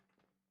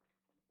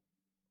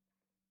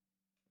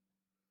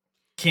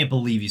can't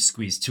believe you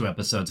squeezed 2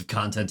 episodes of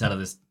content out of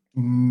this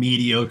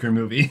mediocre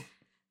movie.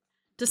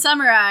 To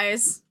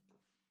summarize,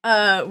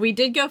 we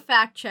did go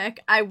fact check.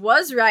 I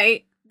was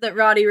right that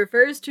Roddy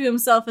refers to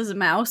himself as a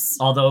mouse.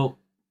 Although,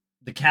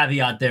 the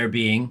caveat there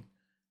being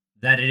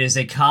that it is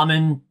a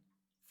common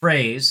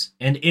phrase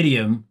and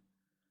idiom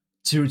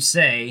to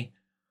say,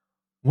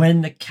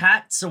 when the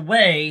cat's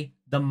away,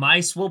 the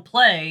mice will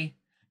play.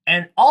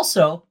 And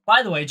also,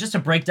 by the way, just to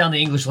break down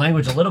the English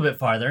language a little bit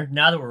farther,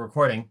 now that we're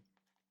recording,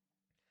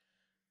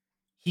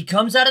 he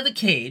comes out of the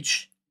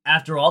cage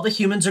after all the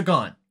humans are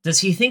gone. Does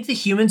he think the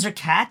humans are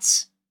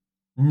cats?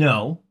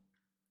 No.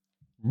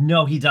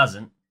 No, he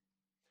doesn't.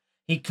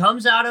 He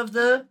comes out of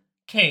the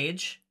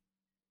cage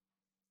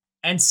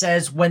and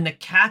says, when the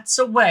cat's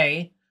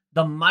away,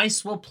 the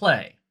mice will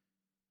play.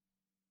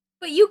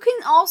 But you can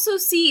also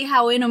see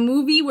how in a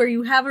movie where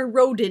you have a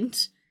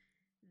rodent,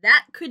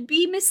 that could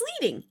be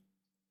misleading.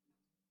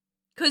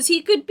 Because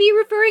he could be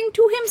referring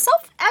to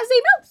himself as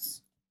a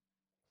mouse.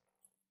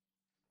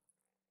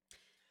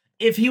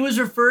 If he was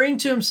referring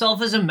to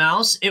himself as a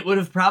mouse, it would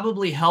have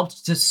probably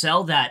helped to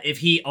sell that if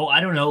he,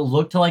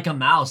 looked like a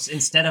mouse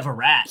instead of a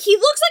rat. He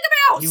looks like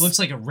a mouse! He looks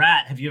like a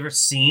rat. Have you ever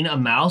seen a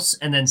mouse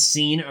and then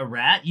seen a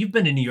rat? You've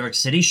been to New York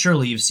City.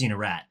 Surely you've seen a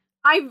rat.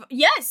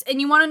 Yes, and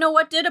you want to know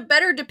what did a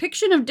better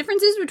depiction of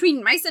differences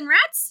between mice and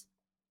rats?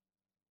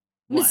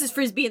 What? Mrs.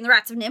 Frisbee and the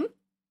Rats of Nim,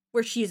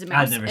 where she's a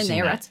mouse I've never and seen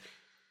they're that. rats.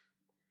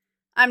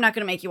 I'm not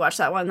going to make you watch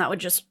that one. That would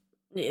just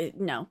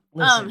no.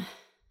 Listen,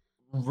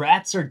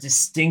 rats are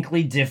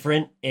distinctly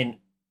different in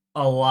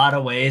a lot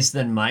of ways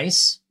than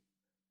mice.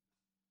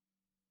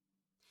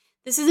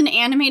 This is an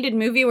animated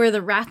movie where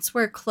the rats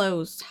wear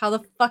clothes. How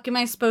the fuck am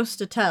I supposed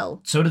to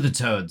tell? So do the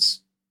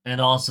toads and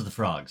also the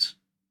frogs.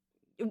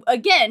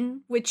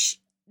 Again, which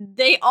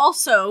they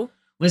also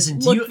Listen,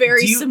 look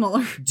very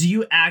similar. Do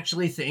you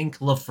actually think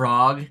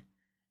LaFrog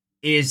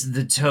is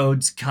the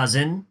toad's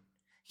cousin?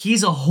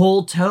 He's a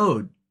whole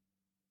toad.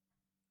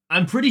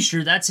 I'm pretty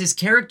sure that's his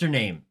character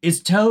name,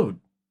 is Toad.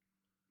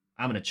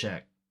 I'm gonna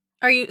check.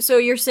 So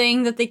you're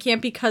saying that they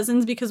can't be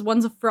cousins because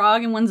one's a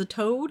frog and one's a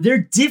toad? They're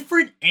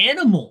different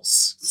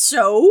animals.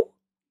 So?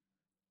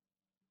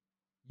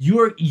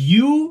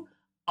 You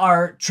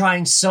are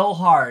trying so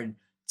hard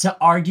to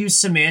argue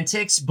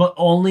semantics, but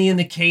only in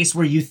the case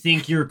where you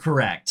think you're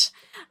correct.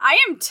 I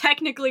am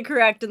technically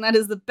correct, and that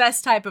is the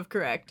best type of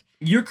correct.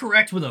 You're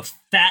correct with a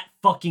fat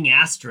fucking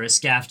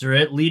asterisk after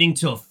it, leading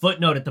to a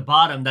footnote at the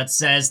bottom that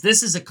says,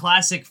 this is a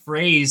classic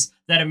phrase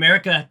that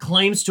America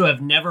claims to have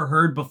never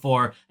heard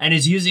before and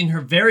is using her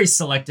very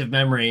selective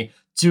memory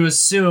to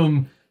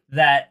assume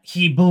that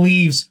he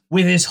believes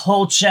with his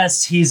whole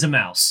chest he's a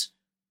mouse.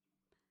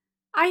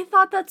 I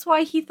thought that's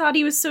why he thought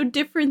he was so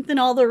different than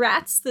all the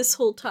rats this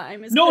whole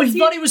time. No, he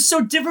thought he was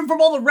so different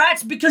from all the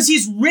rats because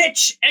he's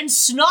rich and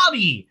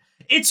snobby.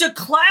 It's a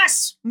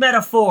class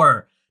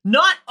metaphor.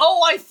 Not,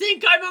 I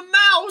think I'm a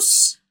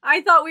mouse.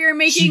 I thought we were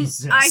making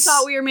Jesus.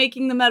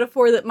 the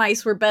metaphor that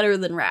mice were better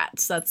than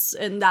rats.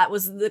 That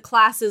was the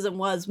classism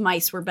was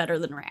mice were better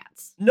than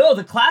rats. No,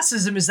 the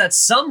classism is that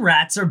some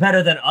rats are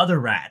better than other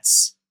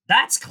rats.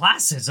 That's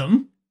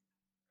classism.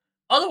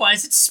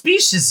 Otherwise, it's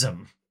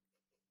speciesism.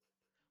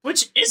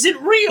 Which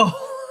isn't real.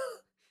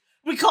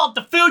 We call it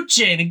the food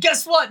chain, and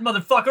guess what,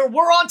 motherfucker?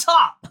 We're on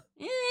top.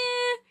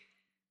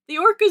 The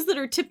orcas that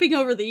are tipping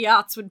over the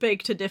yachts would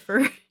beg to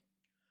differ.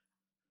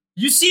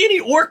 You see any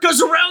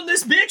orcas around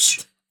this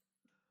bitch?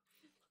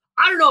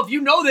 I don't know if you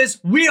know this,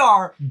 we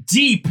are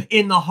deep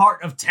in the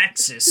heart of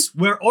Texas,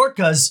 where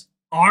orcas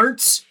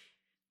aren't.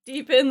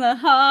 Deep in the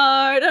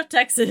heart of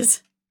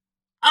Texas.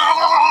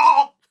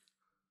 Oh!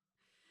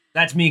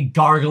 That's me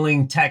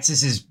gargling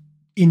Texas's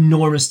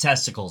enormous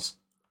testicles.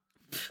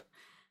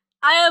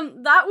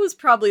 That was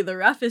probably the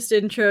roughest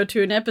intro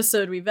to an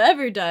episode we've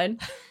ever done.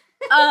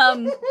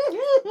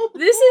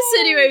 This is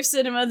Citywave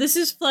Cinema. This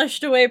is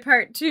Flushed Away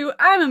Part 2.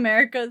 I'm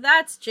America.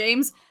 That's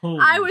James. Holy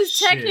I was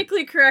shit.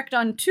 technically correct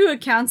on 2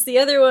 accounts. The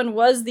other one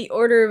was the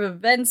order of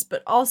events,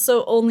 but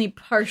also only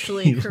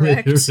partially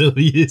correct. He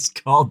literally is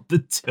called the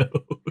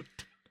Toad.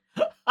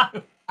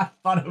 I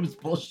thought I was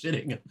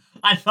bullshitting.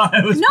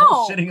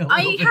 Bullshitting a little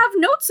I bit. have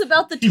notes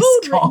about the He's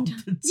Toad called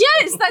written. the Toad.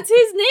 Yes, that's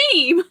his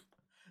name.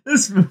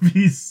 This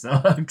movie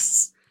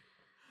sucks.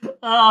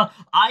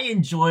 I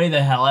enjoy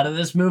the hell out of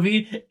this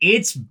movie.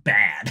 It's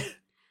bad.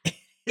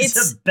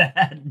 It's a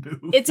bad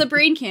movie. It's a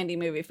brain candy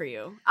movie for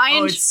you.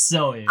 It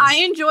so is. I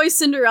enjoy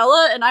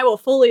Cinderella, and I will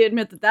fully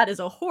admit that is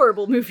a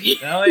horrible movie.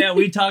 Oh yeah,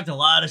 we talked a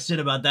lot of shit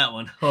about that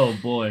one. Oh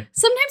boy.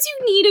 Sometimes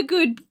you need a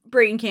good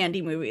brain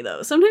candy movie,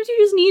 though. Sometimes you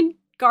just need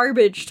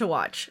garbage to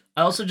watch.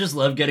 I also just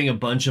love getting a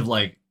bunch of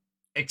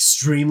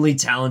extremely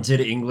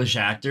talented English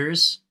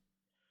actors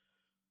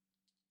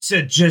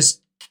to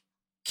just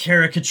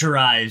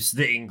caricaturize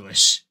the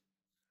English.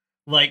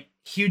 Like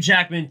Hugh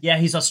Jackman, yeah,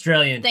 he's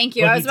Australian. Thank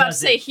you. but I he was about to does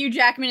say it. Hugh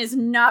Jackman is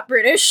not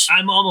British.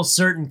 I'm almost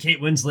certain Kate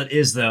Winslet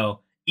is, though.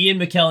 Ian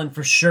McKellen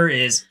for sure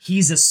is.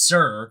 He's a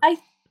sir. I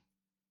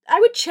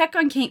would check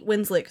on Kate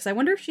Winslet, because I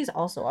wonder if she's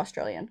also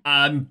Australian.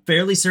 I'm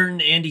fairly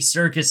certain Andy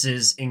Serkis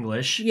is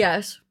English.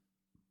 Yes.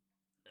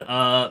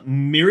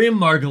 Miriam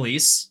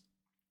Margolyes.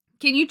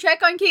 Can you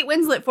check on Kate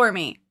Winslet for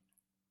me?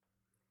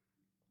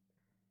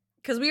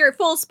 Because we are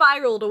full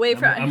spiraled away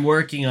from... I'm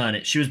working on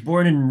it. She was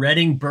born in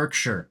Reading,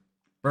 Berkshire.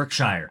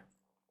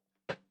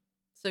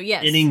 So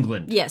yes. In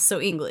England. Yes,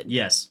 so England.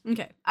 Yes.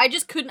 Okay. I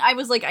just couldn't... I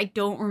was like, I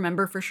don't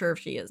remember for sure if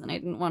she is, and I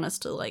didn't want us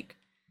to, like...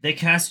 They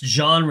cast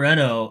Jean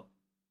Reno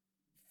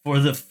for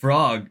the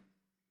frog.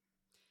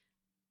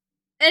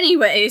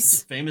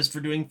 Anyways. Famous for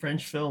doing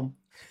French film.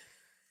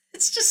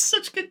 It's just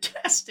such good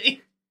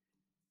casting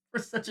for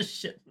such a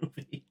shit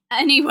movie.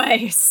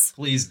 Anyways.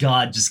 Please,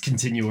 God, just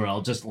continue or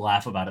I'll just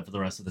laugh about it for the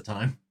rest of the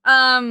time.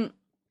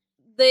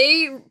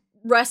 They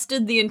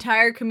rested the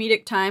entire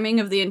comedic timing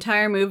of the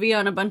entire movie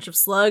on a bunch of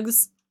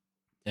slugs.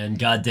 And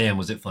goddamn,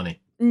 was it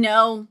funny?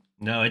 No.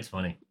 No, it's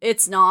funny.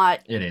 It's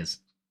not. It is.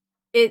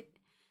 It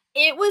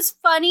was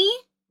funny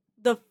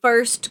the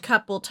first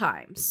couple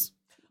times.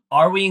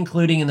 Are we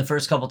including in the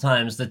first couple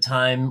times the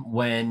time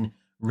when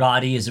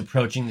Roddy is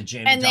approaching the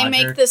Jamie and Dodger? And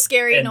they make the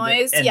scary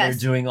noise. And yes.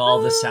 they're doing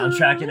all the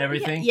soundtrack and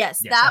everything?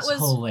 Yes, that was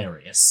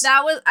hilarious.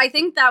 I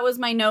think that was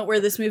my note where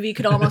this movie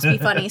could almost be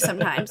funny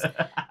sometimes.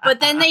 But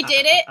then they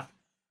did it.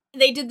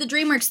 They did the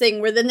DreamWorks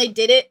thing where then they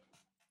did it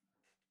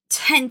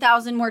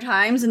 10,000 more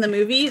times in the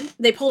movie.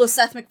 They pulled a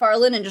Seth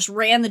MacFarlane and just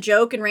ran the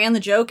joke and ran the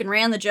joke and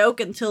ran the joke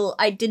until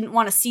I didn't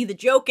want to see the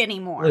joke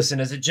anymore. Listen,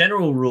 as a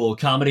general rule,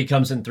 comedy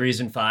comes in 3s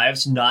and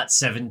 5s, not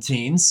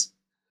 17s.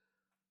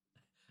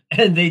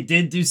 And they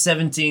did do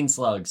 17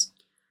 slugs.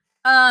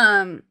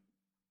 So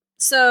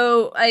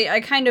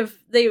I kind of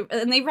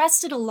they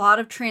rested a lot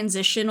of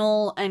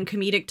transitional and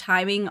comedic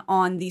timing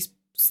on these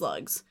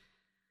slugs.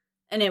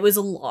 And it was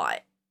a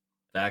lot.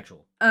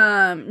 Factual.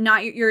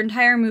 Not your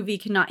entire movie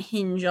cannot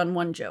hinge on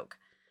one joke.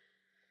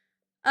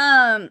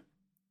 And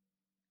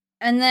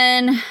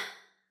then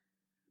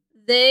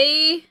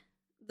the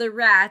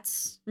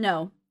mobster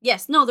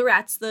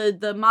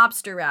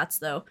rats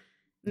though,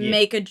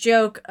 make a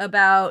joke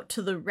about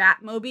to the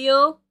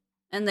Ratmobile,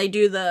 and they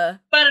do the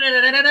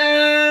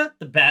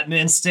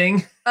Batman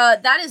sting.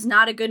 That is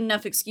not a good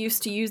enough excuse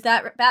to use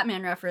that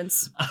Batman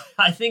reference.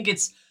 I think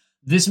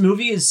this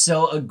movie is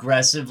so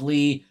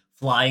aggressively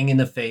flying in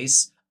the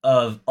face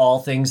of all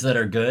things that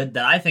are good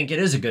that I think it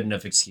is a good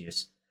enough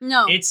excuse.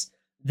 No.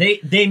 They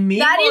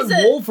meme on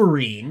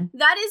Wolverine.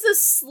 That is a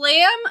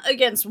slam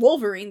against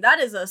Wolverine. That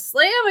is a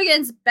slam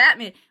against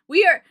Batman.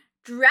 We are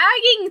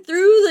dragging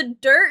through the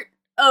dirt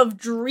of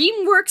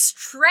DreamWorks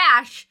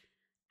trash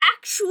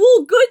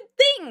actual good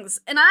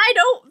things, and I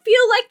don't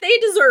feel like they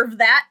deserve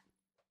that.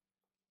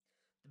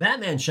 The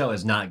Batman show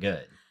is not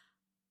good.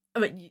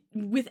 But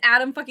with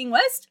Adam fucking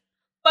West?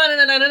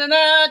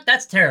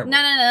 That's terrible.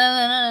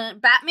 No.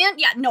 Batman?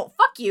 Yeah, no,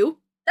 fuck you.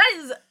 That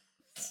is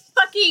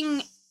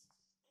fucking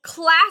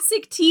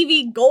classic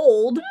TV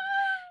gold.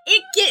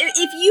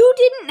 If you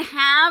didn't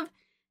have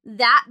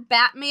that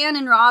Batman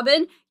and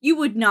Robin, you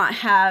would not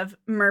have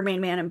Mermaid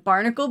Man and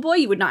Barnacle Boy.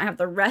 You would not have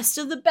the rest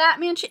of the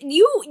Batman shit.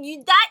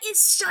 That is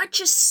such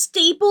a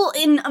staple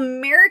in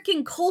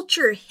American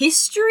culture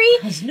history.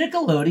 Has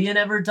Nickelodeon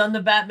ever done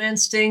the Batman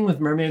sting with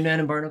Mermaid Man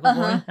and Barnacle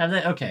Boy? Have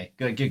they? Okay,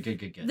 good.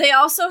 They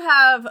also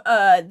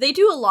have, they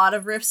do a lot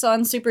of riffs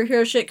on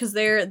superhero shit because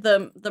they're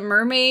the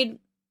Mermaid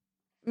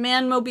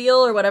Man mobile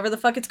or whatever the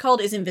fuck it's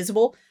called is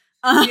invisible.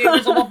 The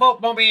invisible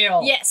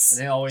boatmobile. Yes.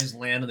 And they always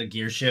land on the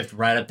gear shift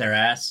right up their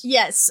ass.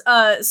 Yes.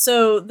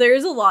 So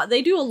there's a lot.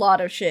 They do a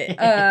lot of shit.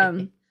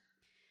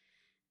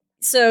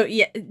 So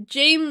yeah,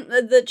 James,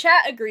 the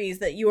chat agrees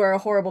that you are a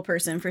horrible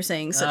person for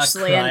saying such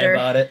slander.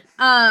 Cry about it.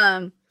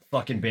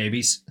 Fucking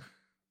babies.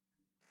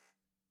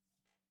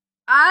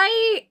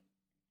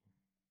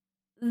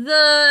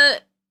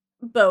 The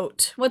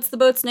boat. What's the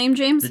boat's name,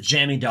 James? The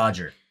Jammy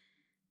Dodger.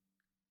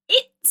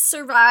 It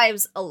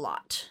survives a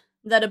lot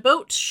that a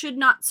boat should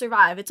not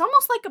survive. It's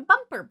almost like a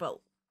bumper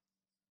boat.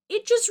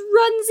 It just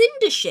runs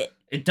into shit.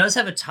 It does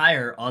have a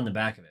tire on the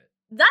back of it.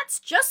 That's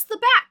just the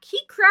back.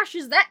 He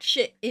crashes that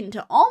shit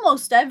into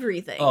almost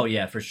everything. Oh,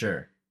 yeah, for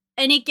sure.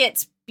 And it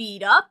gets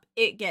beat up.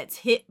 It gets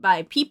hit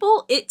by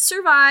people. It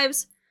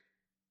survives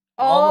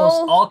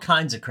almost all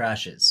kinds of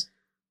crashes.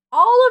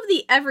 All of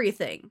the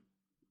everything.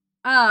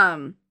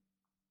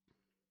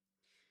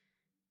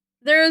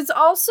 There's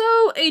also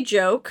a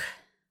joke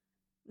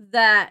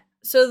that...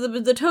 So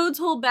the Toad's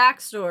whole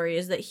backstory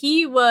is that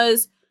he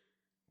was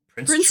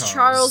Prince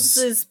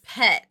Charles's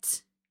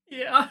pet.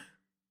 Yeah.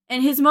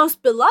 And his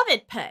most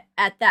beloved pet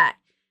at that.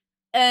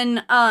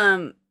 And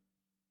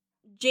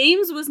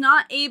James was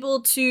not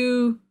able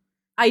to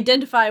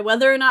identify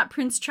whether or not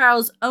Prince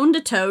Charles owned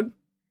a toad.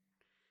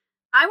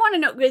 I want to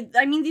know,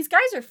 I mean, these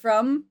guys are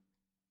from...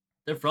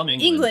 They're from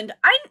England.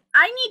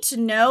 I need to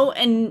know,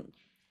 and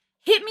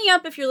hit me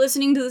up if you're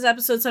listening to this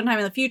episode sometime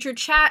in the future.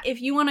 Chat, if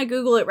you want to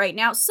Google it right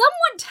now. Someone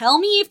tell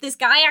me if this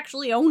guy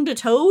actually owned a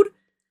toad.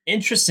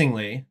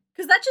 Interestingly.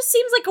 Because that just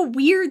seems like a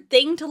weird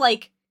thing to,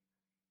 like,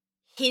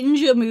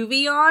 hinge a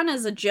movie on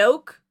as a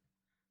joke.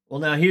 Well,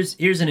 now,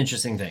 here's an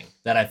interesting thing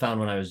that I found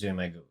when I was doing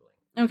my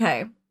Googling.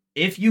 Okay.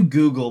 If you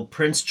Google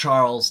Prince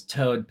Charles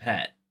toad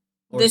pet,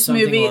 or this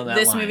something movie, along that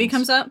this lines, movie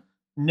comes up?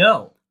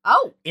 No.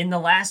 Oh. In the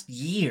last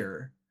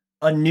year,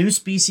 a new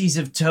species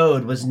of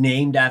toad was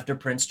named after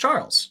Prince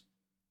Charles.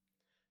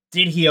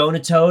 Did he own a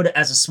toad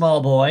as a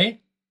small boy?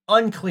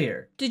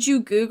 Unclear. Did you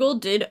Google,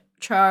 did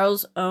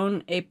Charles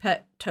own a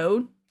pet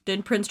toad?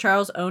 Did Prince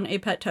Charles own a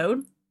pet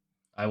toad?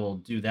 I will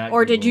do that.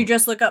 Or did Google. you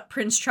just look up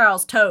Prince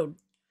Charles toad?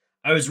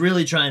 I was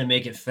really trying to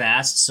make it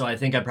fast, so I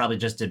think I probably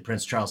just did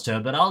Prince Charles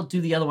toad, but I'll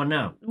do the other one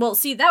now. Well,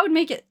 see, that would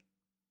make it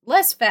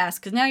less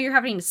fast, because now you're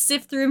having to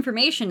sift through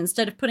information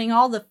instead of putting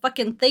all the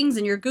fucking things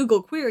in your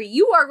Google query.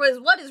 You are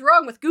what is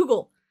wrong with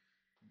Google?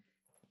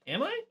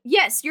 Am I?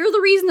 Yes, you're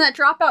the reason that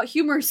Dropout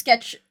Humor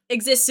sketch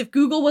exists if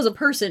Google was a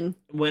person.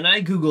 When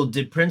I Googled,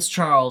 did Prince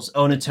Charles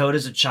own a toad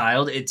as a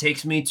child, it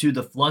takes me to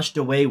the Flushed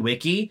Away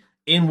wiki,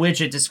 in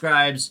which it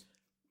describes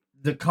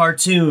the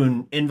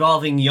cartoon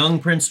involving young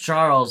Prince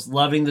Charles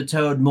loving the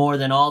toad more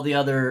than all the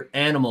other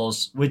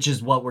animals, which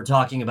is what we're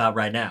talking about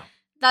right now.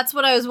 That's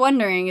what I was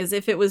wondering, is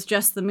if it was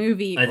just the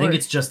movie. I think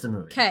it's just the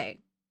movie. Okay.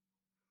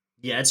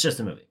 Yeah, it's just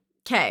a movie.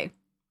 Okay.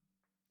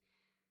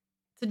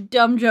 It's a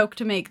dumb joke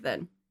to make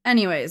then.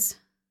 Anyways.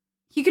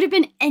 He could have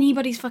been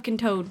anybody's fucking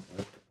toad.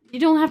 You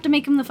don't have to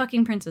make him the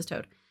fucking Princess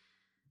Toad.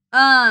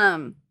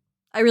 I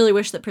really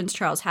wish that Prince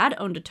Charles had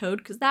owned a toad,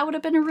 because that would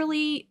have been a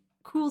really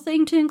cool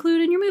thing to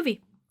include in your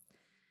movie.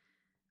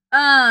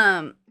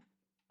 The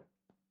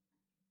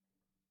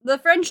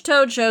French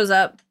toad shows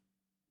up,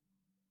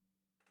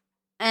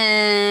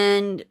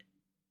 and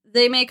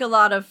they make a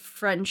lot of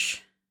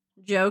French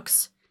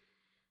jokes.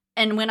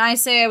 And when I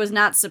say I was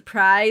not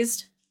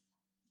surprised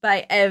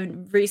by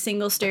every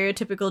single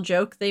stereotypical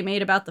joke they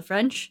made about the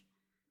French,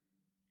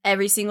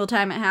 every single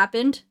time it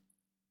happened,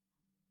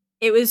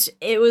 it was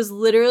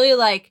literally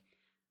like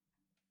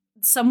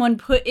someone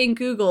put in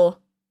Google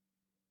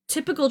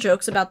typical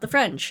jokes about the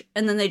French,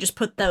 and then they just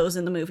put those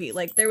in the movie.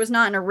 Like, there was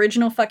not an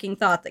original fucking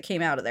thought that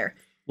came out of there.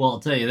 Well, I'll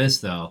tell you this,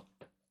 though.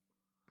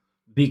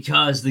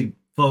 Because the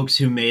folks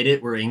who made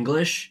it were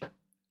English,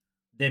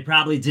 they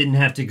probably didn't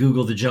have to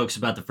Google the jokes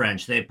about the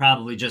French. They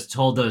probably just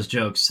told those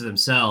jokes to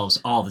themselves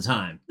all the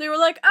time. They were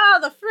like,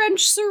 the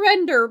French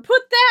surrender.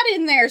 Put that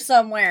in there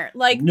somewhere.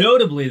 Like,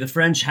 notably, the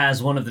French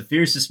has one of the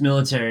fiercest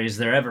militaries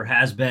there ever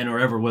has been or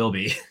ever will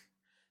be.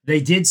 They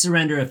did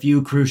surrender a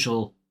few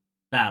crucial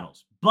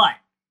battles, but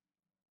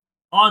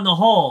on the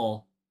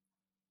whole,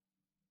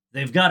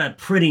 they've got a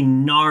pretty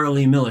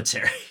gnarly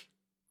military.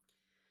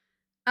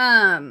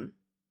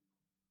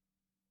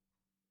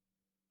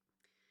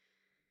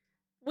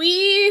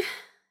 We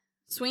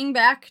swing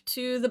back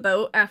to the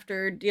boat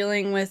after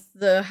dealing with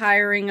the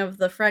hiring of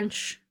the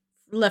French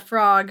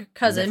Lefrog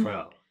cousin.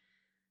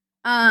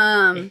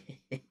 And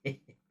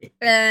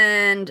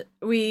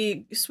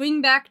we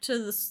swing back to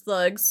the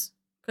slugs,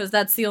 because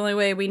that's the only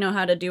way we know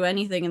how to do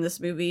anything in this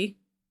movie,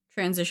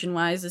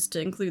 transition-wise, is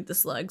to include the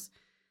slugs.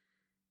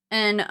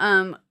 And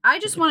I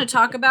just want to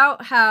talk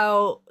about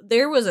how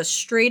there was a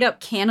straight-up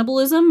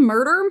cannibalism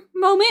murder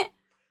moment.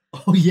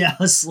 Oh yeah,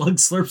 a slug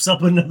slurps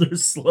up another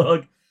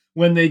slug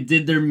when they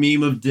did their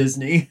meme of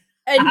Disney.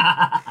 And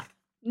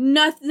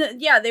nothing.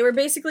 Yeah, they were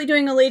basically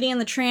doing a Lady and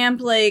the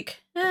Tramp,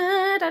 like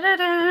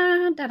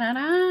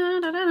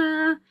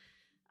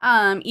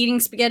eating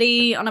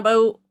spaghetti on a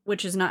boat,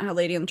 which is not how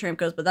Lady and the Tramp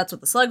goes, but that's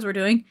what the slugs were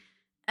doing.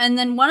 And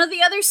then one of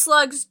the other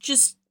slugs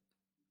just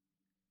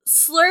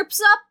slurps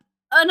up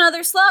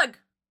another slug.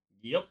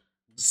 Yep,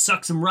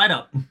 sucks him right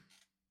up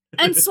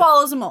and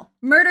swallows them all.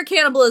 Murder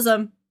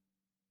cannibalism.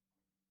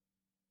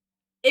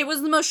 It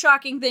was the most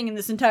shocking thing in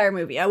this entire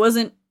movie. I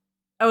wasn't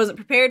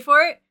prepared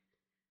for it,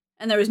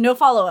 and there was no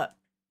follow-up.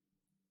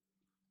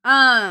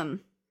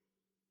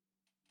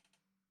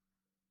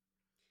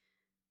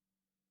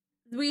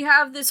 We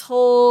have this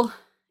whole,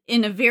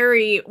 in a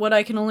very, what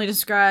I can only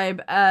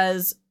describe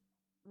as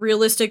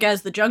realistic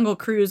as the Jungle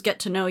Cruise get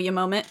to know you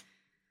moment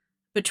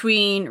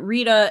between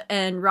Rita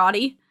and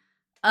Roddy.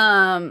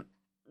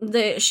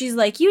 She's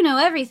like, you know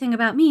everything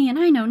about me, and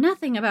I know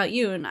nothing about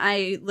you. And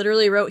I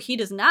literally wrote, he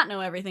does not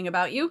know everything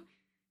about you.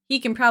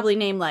 He can probably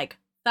name, like,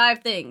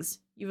 5 things.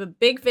 You have a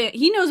big fan.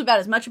 He knows about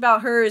as much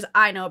about her as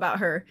I know about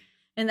her.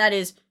 And that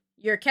is,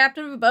 you're a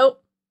captain of a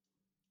boat.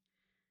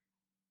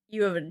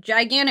 You have a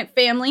gigantic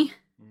family.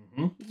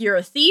 Mm-hmm. You're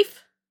a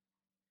thief.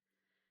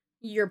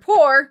 You're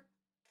poor.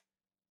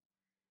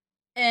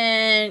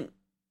 And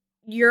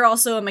you're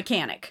also a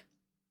mechanic.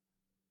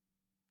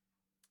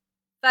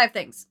 5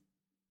 things.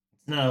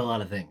 Not a lot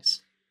of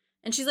things.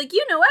 And she's like,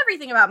 you know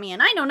everything about me,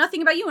 and I know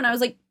nothing about you. And I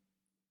was like,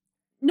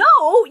 no,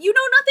 you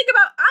know nothing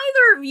about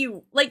either of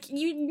you. Like,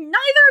 neither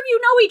of you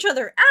know each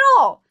other at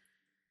all.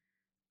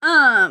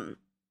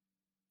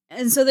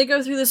 And so they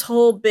go through this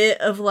whole bit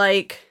of,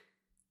 like,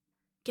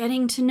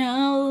 getting to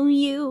know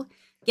you,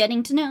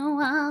 getting to know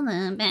all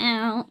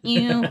about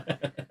you.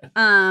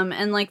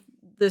 And, like,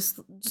 this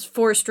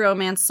forced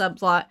romance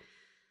subplot.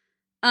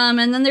 And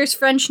then there's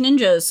French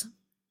ninjas,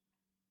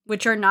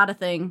 which are not a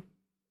thing.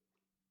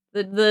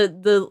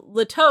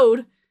 The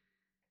Toad,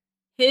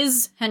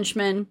 his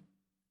henchmen,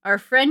 are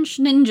French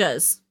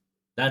ninjas.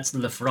 That's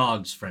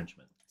Lefrog's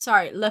Frenchman.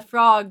 Sorry,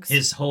 Lefrog's.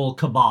 His whole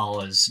cabal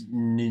is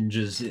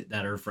ninjas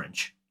that are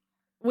French.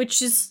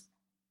 which is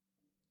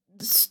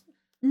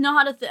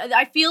not a thing.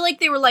 I feel like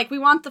they were like, we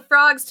want the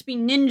frogs to be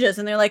ninjas,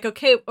 and they're like,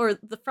 okay, or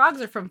the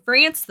frogs are from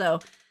France, though.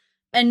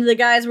 And the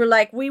guys were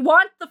like, we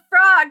want the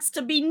frogs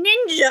to be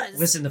ninjas!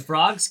 Listen, the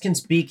frogs can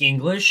speak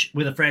English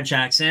with a French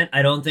accent.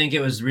 I don't think it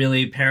was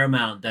really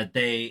paramount that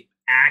they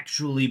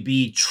actually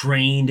be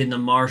trained in the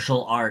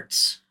martial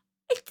arts.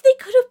 If they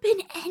could have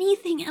been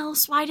anything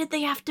else, why did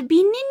they have to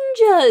be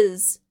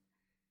ninjas?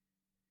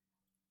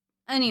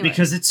 Anyway.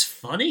 Because it's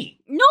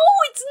funny. No,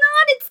 it's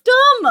not. It's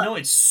dumb. No,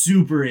 it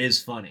super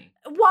is funny.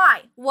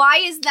 Why? Why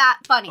is that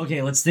funny?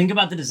 Okay, let's think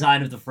about the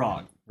design of the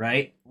frog,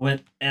 right?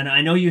 And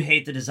I know you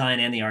hate the design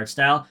and the art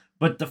style,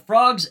 but the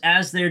frogs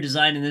as they're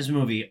designed in this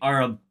movie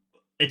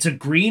it's a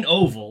green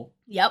oval.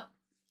 Yep.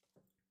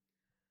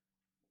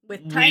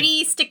 With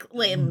tiny stick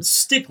limbs.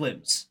 Stick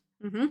limbs.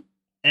 Mm-hmm.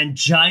 And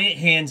giant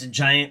hands and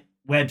giant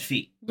webbed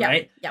feet,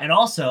 right? Yep. And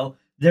also,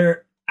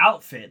 their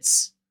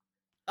outfits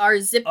are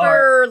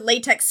zipper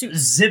latex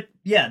suits.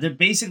 They're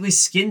basically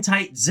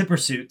skin-tight zipper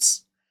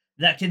suits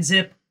that can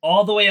zip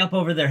all the way up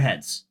over their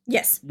heads.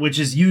 Yes. Which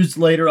is used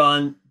later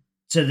on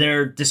to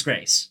their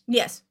disgrace.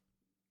 Yes.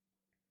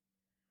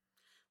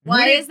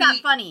 Why is that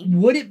funny?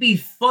 Would it be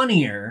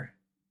funnier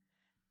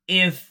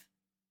if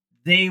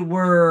they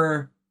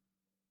were,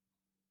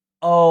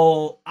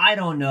 I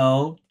don't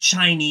know,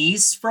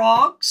 Chinese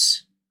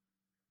frogs?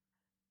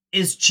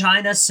 Is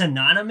China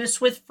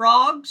synonymous with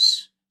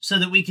frogs so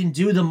that we can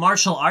do the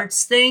martial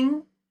arts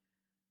thing?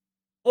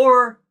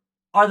 Or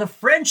are the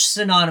French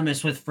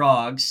synonymous with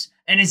frogs?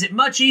 And is it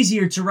much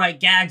easier to write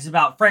gags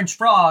about French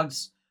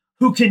frogs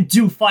who can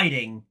do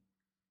fighting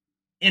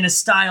in a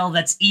style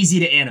that's easy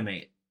to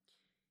animate?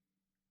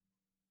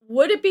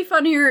 Would it be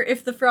funnier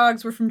if the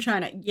frogs were from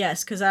China?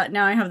 Yes, because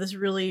now I have this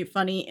really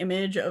funny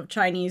image of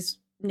Chinese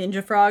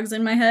ninja frogs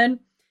in my head.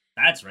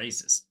 That's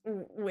racist.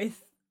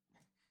 With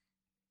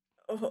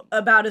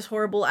about as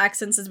horrible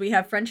accents as we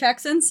have French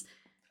accents.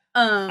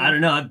 I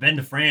don't know. I've been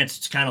to France.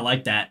 It's kind of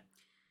like that.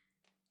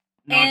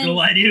 Not gonna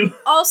lie to you.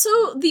 Also,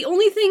 the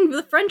only thing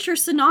the French are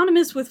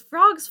synonymous with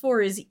frogs for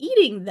is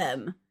eating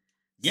them.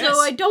 Yes. So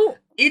I don't...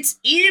 It's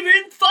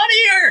even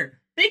funnier!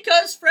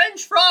 Because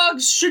French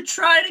frogs should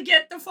try to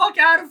get the fuck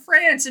out of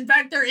France. In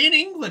fact, they're in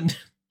England.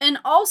 And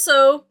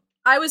also,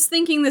 I was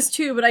thinking this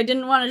too, but I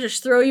didn't want to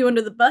just throw you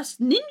under the bus.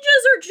 Ninjas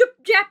are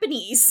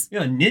Japanese. You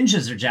know,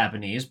 ninjas are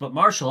Japanese, but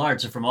martial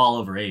arts are from all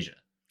over Asia.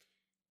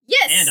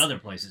 Yes. And other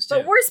places, too.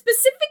 But we're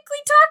specifically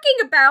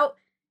talking about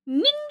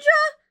ninja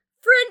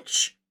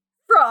French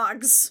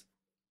frogs.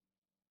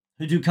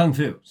 Who do kung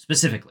fu,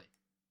 specifically.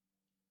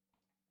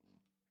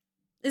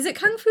 Is it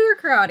kung fu or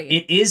karate?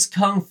 It is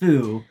kung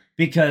fu,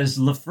 because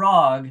Le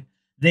Frog,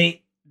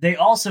 they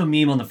also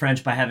meme on the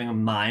French by having a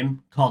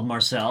mime called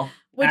Marcel.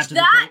 Which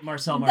the great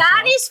Marcel.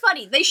 That is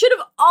funny. They should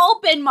have all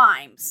been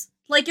mimes.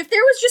 Like, if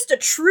there was just a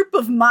troop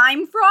of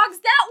mime frogs,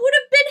 that would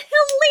have been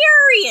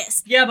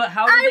hilarious. Yeah, but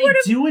how do they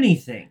do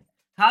anything?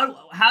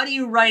 How do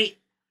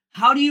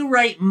you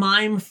write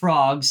mime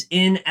frogs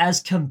in as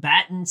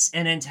combatants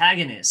and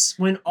antagonists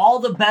when all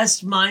the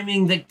best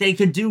miming that they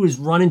could do is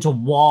run into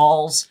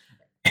walls?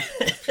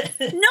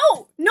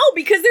 No,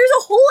 because there's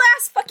a whole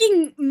ass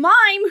fucking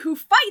mime who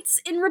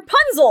fights in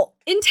Rapunzel,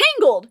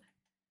 Entangled.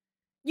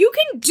 You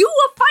can do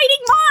a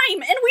fighting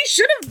mime, and we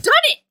should have done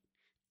it.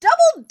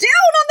 Double down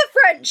on the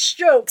French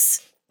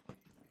jokes.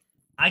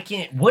 I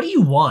can't. What do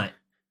you want?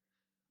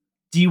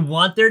 Do you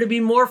want there to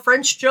be more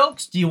French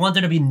jokes? Do you want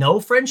there to be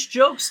no French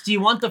jokes? Do you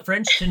want the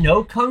French to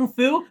know kung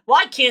fu?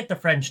 Why can't the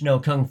French know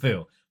kung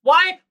fu?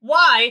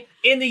 Why,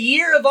 in the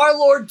year of our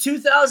Lord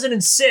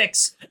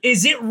 2006,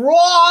 is it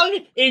wrong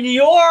in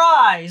your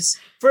eyes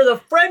for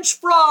the French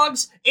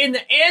frogs in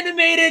the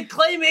animated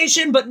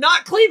claymation but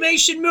not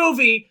claymation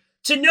movie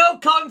to know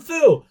kung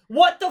fu?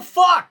 What the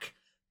fuck?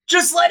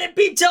 Just let it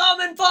be dumb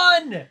and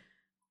fun!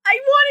 I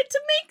want it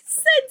to make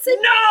sense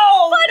and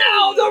funny.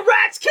 No, the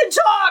rats can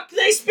talk!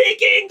 They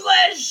speak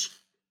English!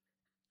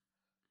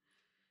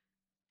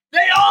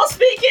 They all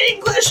speak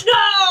English,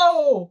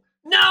 no!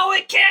 No,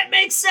 it can't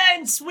make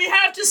sense! We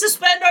have to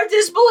suspend our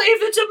disbelief.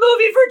 It's a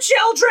movie for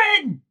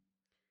children!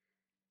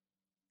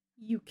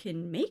 You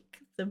can make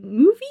the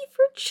movie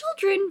for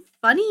children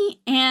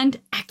funny and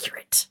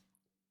accurate.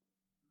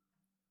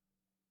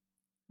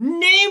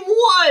 Name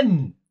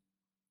one!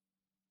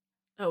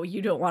 Oh,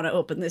 you don't want to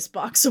open this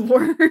box of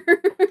worms.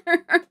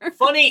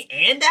 Funny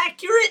and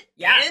accurate?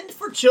 Yeah. And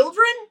for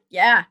children?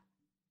 Yeah.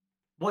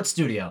 What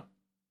studio?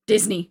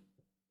 Disney.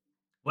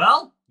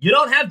 Well, you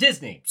don't have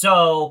Disney,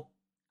 so...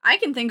 I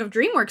can think of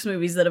DreamWorks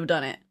movies that have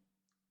done it.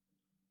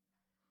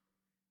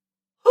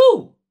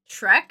 Who?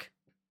 Shrek.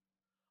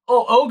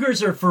 Oh,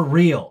 ogres are for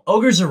real.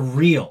 Ogres are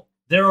real.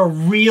 They're a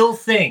real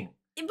thing.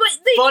 But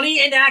they...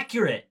 Funny and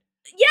accurate.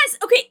 Yes,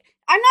 okay.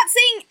 I'm not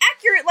saying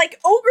accurate like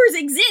ogres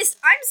exist.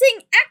 I'm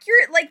saying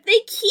accurate like they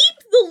keep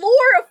the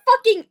lore of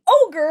fucking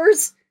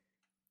ogres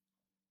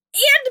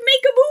and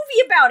make a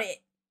movie about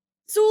it.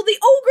 So the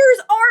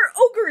ogres are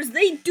ogres.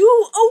 They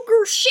do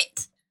ogre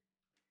shit.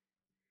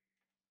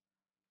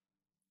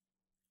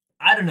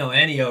 I don't know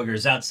any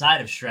ogres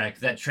outside of Shrek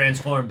that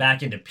transform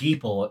back into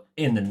people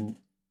in the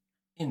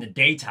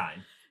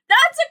daytime.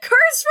 That's a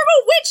curse from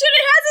a witch and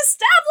it has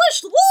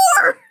established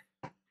lore!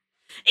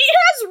 It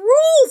has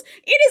rules!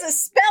 It is a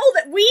spell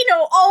that we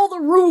know all the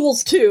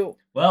rules to.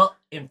 Well,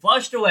 in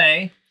Flushed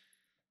Away...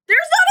 There's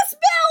not a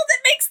spell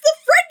that makes the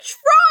French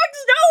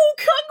frogs know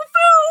Kung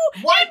Fu!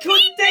 Why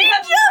couldn't they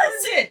have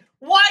learned it?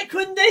 Why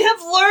couldn't they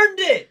have learned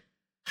it?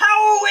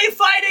 How are we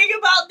fighting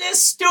about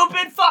this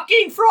stupid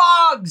fucking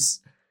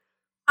frogs?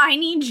 I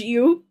need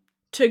you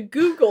to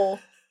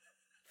Google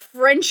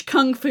French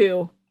Kung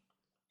Fu.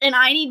 And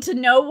I need to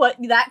know what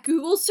that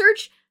Google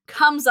search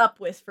comes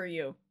up with for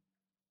you.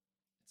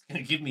 It's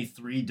gonna give me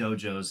 3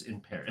 dojos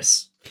in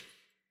Paris.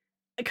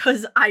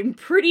 Because I'm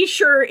pretty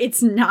sure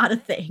it's not a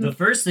thing. The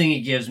first thing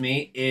it gives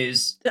me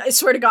is... I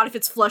swear to God, if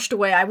it's flushed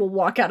away, I will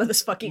walk out of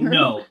this fucking room.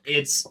 No,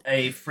 it's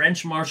a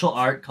French martial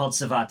art called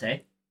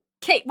savate.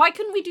 Okay, why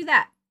couldn't we do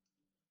that?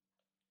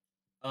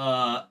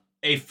 A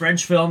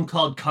French film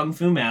called Kung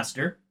Fu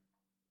Master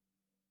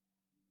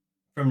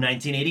from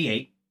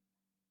 1988.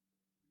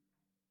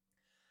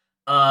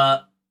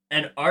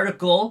 An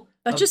article...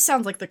 That just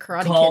sounds like the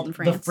Karate Kid in called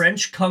France. The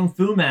French Kung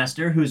Fu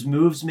Master, whose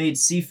moves made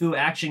Sifu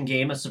action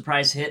game a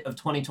surprise hit of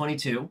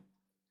 2022.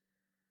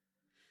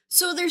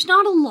 So there's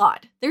not a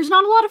lot. There's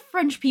not a lot of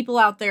French people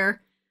out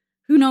there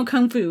who know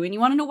Kung Fu. And you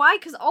want to know why?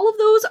 Because all of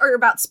those are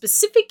about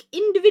specific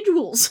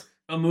individuals.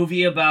 A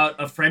movie about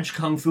a French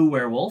Kung Fu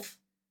werewolf.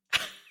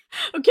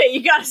 Okay,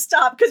 you gotta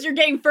stop because you're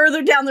getting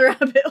further down the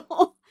rabbit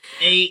hole.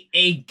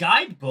 A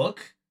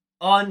guidebook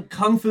on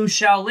Kung Fu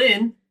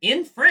Shaolin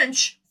in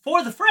French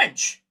for the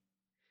French.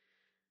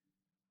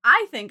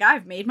 I think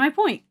I've made my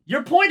point.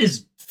 Your point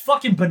is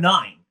fucking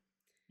benign.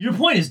 Your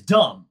point is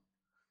dumb.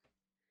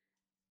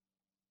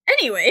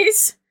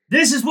 Anyways.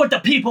 This is what the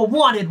people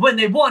wanted when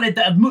they wanted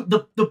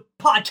the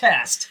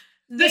podcast.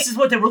 This is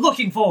what they were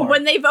looking for.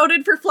 When they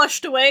voted for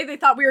Flushed Away, they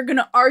thought we were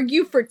gonna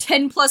argue for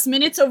 10 plus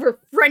minutes over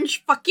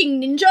French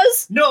fucking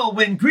ninjas? No,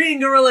 when Green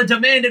Gorilla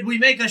demanded we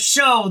make a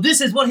show,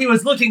 this is what he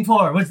was looking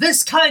for, was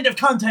this kind of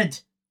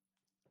content.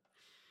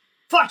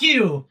 Fuck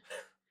you.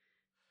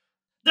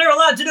 They're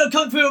allowed to know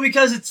Kung Fu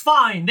because it's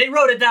fine. They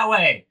wrote it that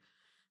way.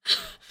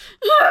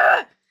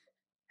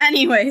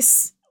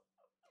 Anyways.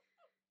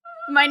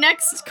 My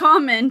next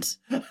comment.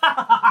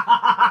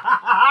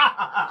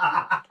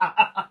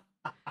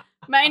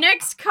 My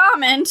next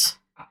comment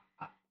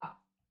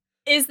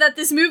is that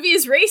this movie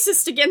is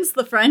racist against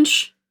the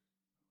French.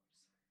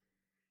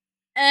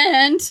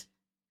 And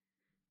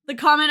the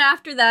comment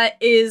after that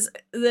is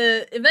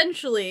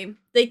eventually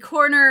they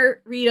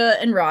corner Rita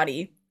and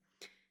Roddy.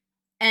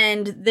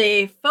 And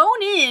they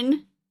phone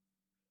in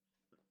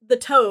the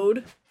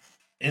Toad.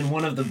 In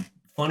one of the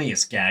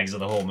funniest gags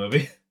of the whole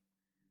movie.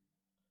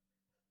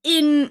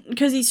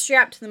 Because he's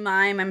strapped to the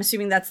mime. I'm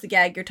assuming that's the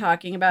gag you're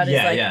talking about.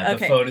 Yeah,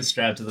 okay. The phone is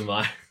strapped to the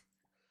mime.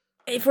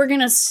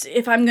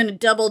 If I'm gonna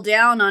double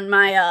down on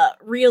my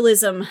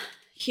realism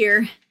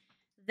here,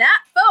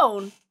 that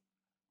phone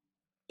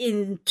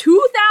in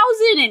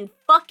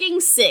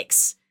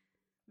 2006,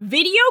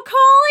 video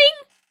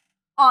calling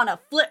on a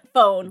flip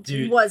phone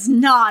was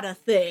not a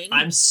thing.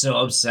 I'm so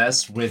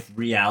obsessed with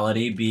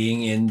reality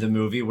being in the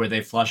movie where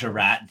they flush a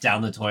rat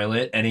down the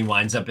toilet and he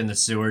winds up in the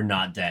sewer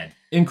not dead.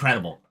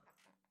 Incredible.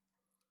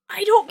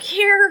 I don't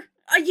care.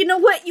 You know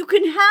what? You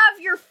can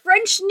have your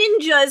French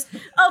ninjas.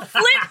 A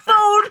flip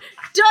phone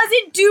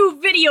doesn't do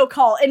video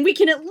call, and we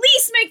can at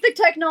least make the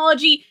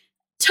technology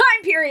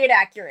time period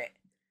accurate.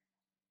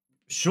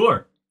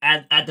 Sure.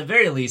 At the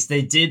very least,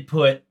 they did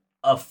put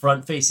a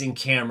front-facing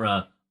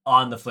camera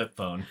on the flip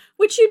phone.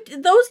 Which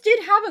those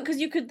did have it, because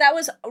that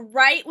was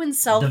right when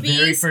selfies... The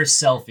very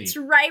first selfie. It's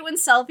right when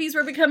selfies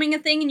were becoming a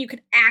thing, and you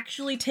could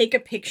actually take a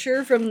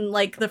picture from,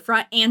 like, the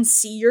front and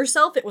see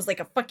yourself. It was, like,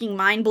 a fucking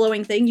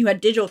mind-blowing thing. You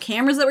had digital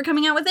cameras that were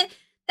coming out with it.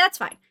 That's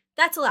fine.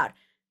 That's allowed.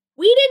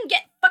 We didn't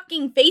get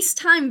fucking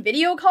FaceTime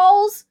video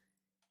calls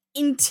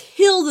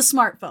until the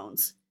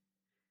smartphones.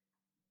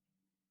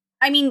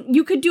 I mean,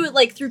 you could do it,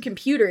 like, through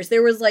computers.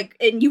 There was, like...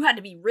 And you had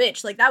to be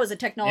rich. Like, that was a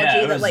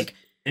technology that, like...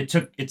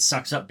 It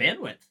sucks up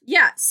bandwidth.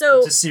 Yeah, so...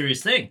 It's a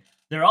serious thing.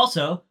 They're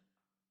also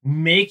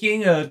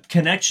making a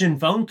connection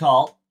phone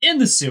call in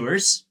the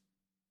sewers.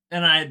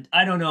 And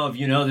I don't know if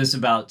you know this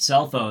about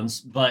cell phones,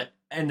 but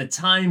in the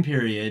time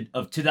period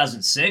of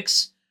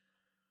 2006,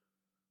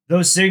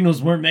 those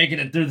signals weren't making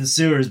it through the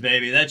sewers,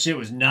 baby. That shit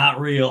was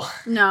not real.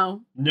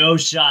 No. No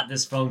shot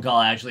this phone call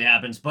actually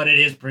happens, but it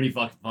is pretty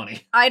fucking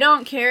funny. I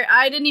don't care.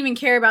 I didn't even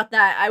care about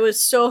that. I was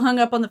so hung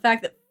up on the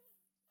fact that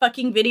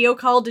fucking video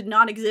call did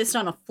not exist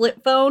on a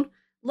flip phone,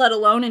 let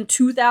alone in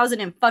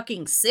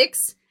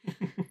 2006.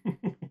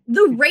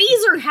 The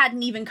Razor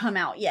hadn't even come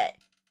out yet.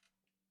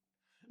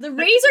 The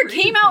Razor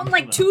came out in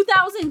like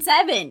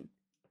 2007.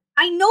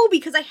 I know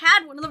because I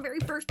had one of the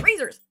very first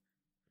Razors.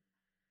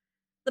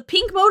 The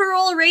pink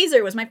Motorola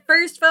Razor was my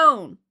first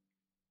phone.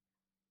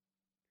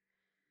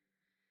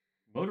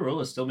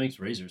 Motorola still makes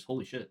Razors.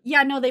 Holy shit.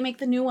 Yeah, no, they make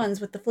the new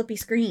ones with the flippy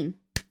screen.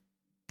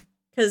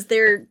 Because they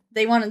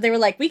were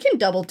like, we can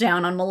double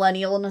down on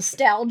millennial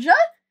nostalgia.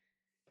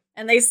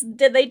 And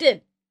they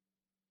did.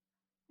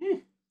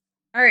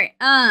 All right.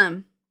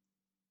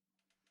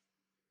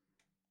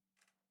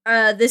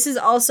 This is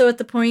also at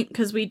the point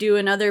because we do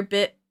another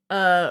bit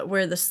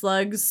where the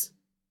slugs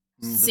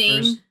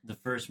sing. The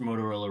first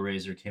Motorola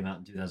Razr came out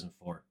in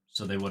 2004,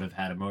 so they would have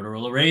had a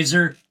Motorola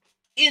Razr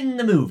in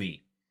the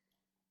movie.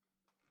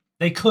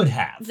 They could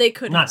have.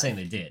 I'm not saying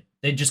they did.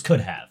 They just could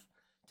have.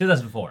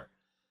 2004.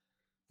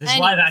 This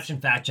live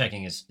action fact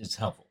checking is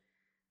helpful.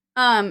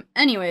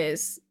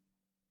 Anyways,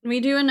 we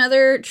do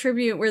another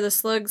tribute where the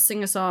slugs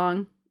sing a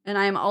song, and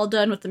I am all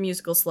done with the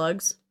musical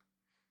Slugs.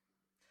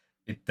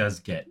 It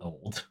does get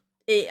old.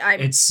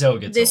 It so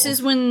gets old. This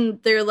is when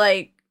they're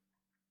like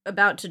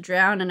about to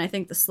drown, and I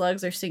think the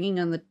slugs are singing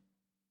on the.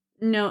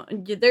 No,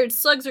 their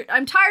slugs are.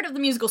 I'm tired of the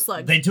musical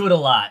Slugs. They do it a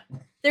lot.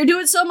 They're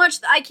doing so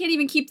much that I can't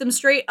even keep them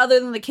straight, other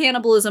than the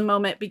cannibalism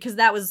moment, because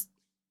that was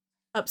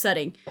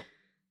upsetting.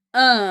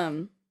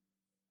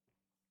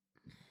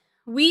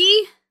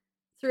 We,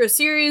 through a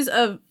series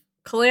of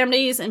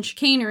calamities and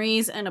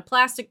chicaneries and a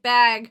plastic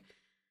bag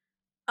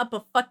up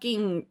a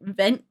fucking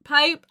vent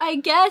pipe, I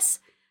guess,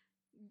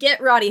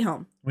 get Roddy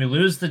home. We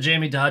lose the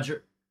Jamie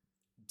Dodger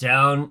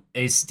down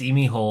a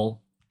steamy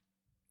hole,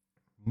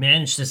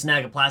 manage to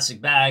snag a plastic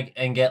bag,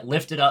 and get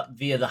lifted up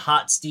via the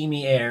hot,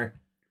 steamy air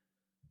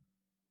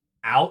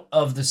out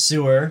of the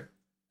sewer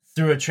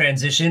through a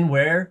transition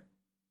where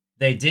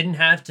they didn't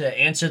have to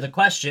answer the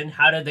question,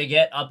 how did they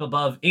get up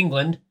above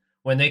England,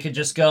 when they could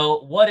just go,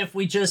 what if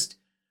we just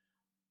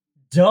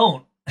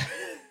don't?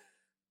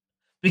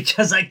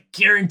 Because I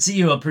guarantee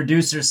you a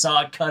producer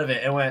saw a cut of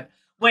it and went,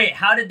 wait,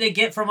 how did they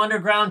get from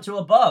underground to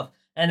above?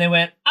 And they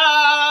went,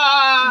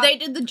 ah! They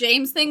did the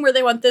James thing where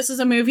they went, this is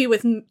a movie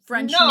with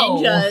French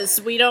ninjas.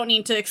 We don't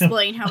need to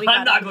explain how we got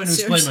I'm not going to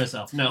explain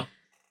myself. No.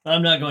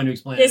 I'm not going to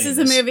explain this is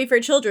a movie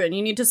for children.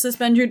 You need to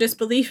suspend your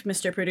disbelief,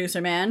 Mr.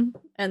 Producer Man.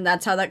 And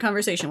that's how that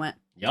conversation went.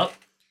 Yep.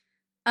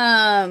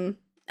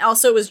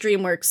 Also, it was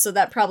DreamWorks, so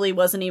that probably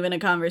wasn't even a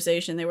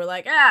conversation. They were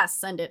like,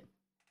 send it.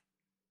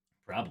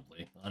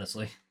 Probably,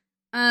 honestly.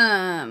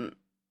 They're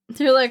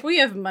like, we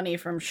have money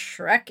from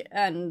Shrek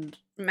and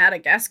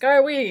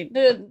Madagascar. We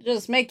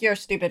just make your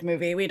stupid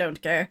movie. We don't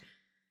care.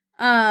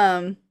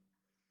 My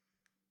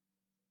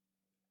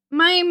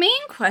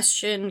main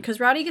question, because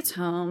Roddy gets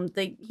home,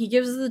 he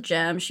gives her the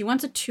gem. She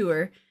wants a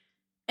tour,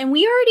 and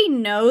we already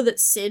know that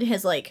Sid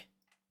has like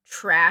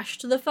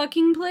trashed the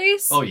fucking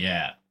place. Oh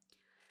yeah.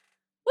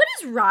 What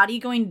is Roddy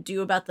going to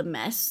do about the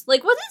mess?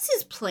 Like, what is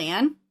his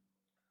plan?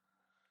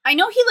 I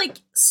know he, like,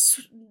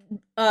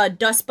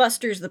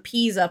 dustbusters the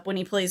peas up when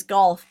he plays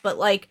golf, but,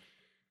 like,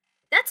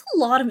 that's a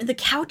lot of... The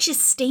couch is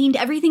stained,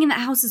 everything in that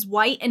house is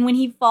white, and when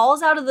he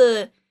falls out of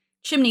the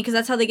chimney, because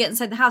that's how they get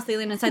inside the house, they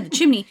land inside the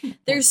chimney,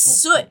 there's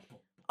soot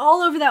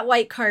all over that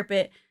white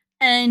carpet,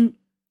 and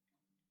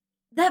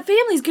that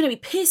family's gonna be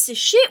pissed as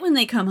shit when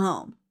they come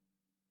home.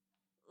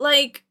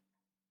 Like,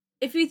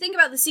 if you think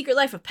about The Secret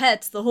Life of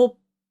Pets, the whole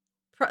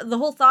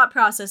thought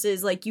process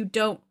is, like, you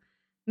don't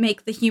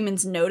make the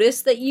humans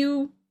notice that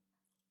you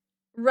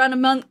run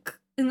amok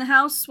in the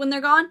house when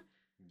they're gone.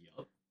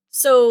 Yep.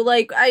 So,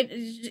 like,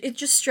 it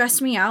just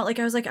stressed me out. Like,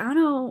 I was like, I don't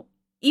know.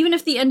 Even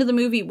if the end of the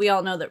movie, we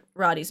all know that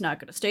Roddy's not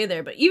going to stay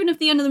there, but even if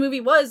the end of the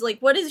movie was, like,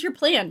 what is your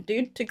plan,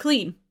 dude, to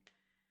clean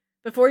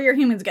before your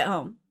humans get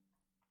home?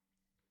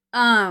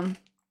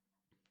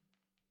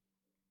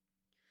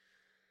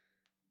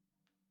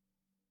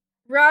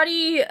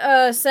 Roddy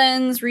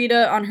sends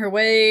Rita on her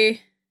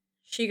way.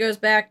 She goes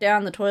back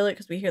down the toilet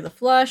because we hear the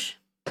flush.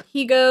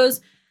 He goes,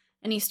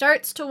 and he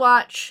starts to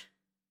watch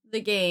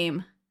the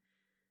game.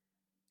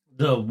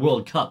 The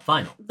World Cup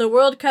final. The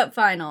World Cup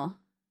final.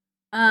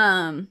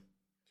 And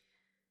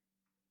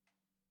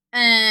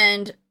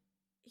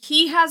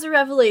he has a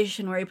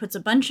revelation where he puts a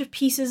bunch of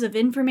pieces of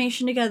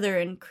information together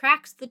and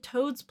cracks the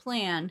Toad's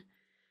plan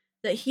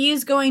that he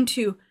is going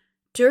to,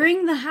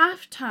 during the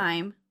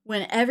halftime,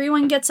 when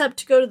everyone gets up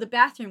to go to the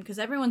bathroom, because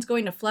everyone's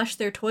going to flush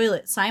their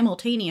toilet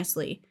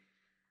simultaneously,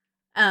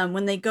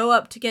 when they go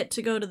up to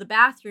go to the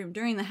bathroom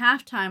during the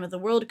halftime of the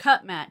World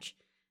Cup match.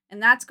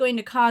 And that's going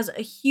to cause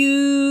a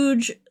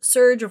huge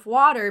surge of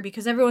water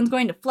because everyone's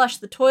going to flush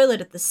the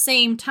toilet at the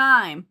same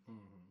time.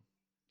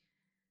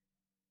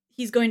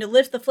 He's going to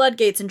lift the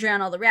floodgates and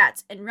drown all the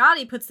rats. And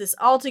Roddy puts this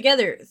all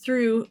together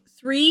through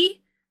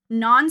 3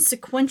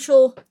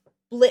 non-sequential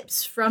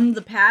blips from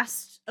the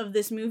past of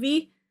this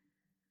movie.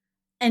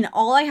 And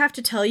all I have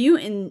to tell you,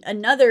 in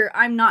another,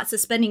 I'm not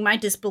suspending my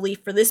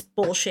disbelief for this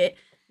bullshit,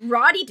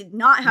 Roddy did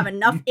not have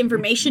enough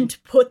information to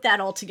put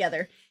that all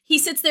together. He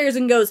sits there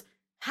and goes,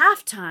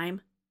 halftime.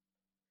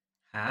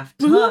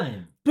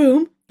 Halftime.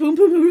 Boom, boom, boom,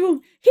 boom,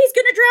 boom. He's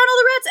gonna drown all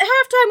the rats at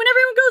halftime when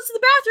everyone goes to the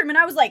bathroom. And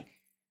I was like,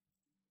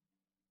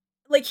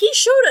 he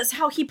showed us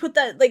how he put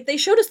that, like, they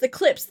showed us the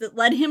clips that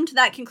led him to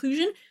that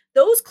conclusion.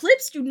 Those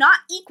clips do not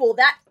equal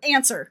that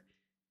answer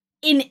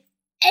in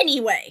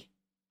any way.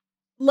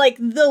 Like,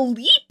 the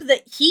leap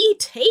that he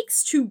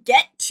takes to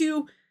get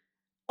to,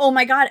 oh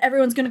my god,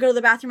 everyone's gonna go to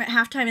the bathroom at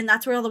halftime and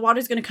that's where all the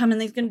water's gonna come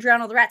and he's gonna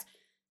drown all the rats.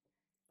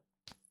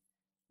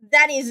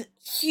 that is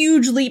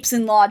huge leaps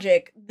in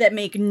logic that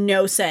make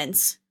no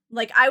sense.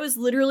 Like, I was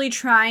literally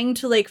trying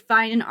to, like,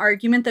 find an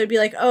argument that would be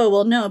like, oh,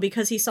 well, no,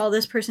 because he saw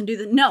this person do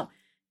that.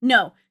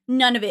 No,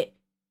 none of it.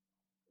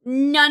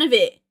 None of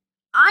it.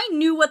 I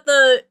knew what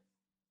the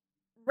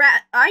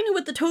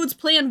Toad's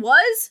plan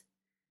was,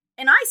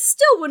 and I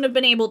still wouldn't have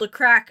been able to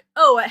crack,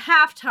 oh, at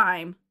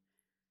halftime,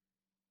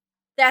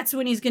 that's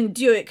when he's gonna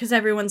do it, because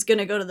everyone's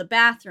gonna go to the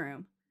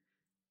bathroom.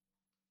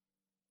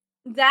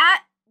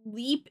 That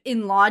leap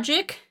in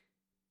logic,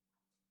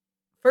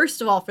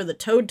 first of all, for the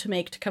Toad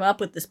to come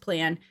up with this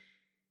plan,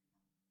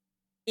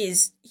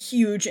 is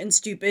huge and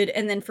stupid,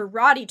 and then for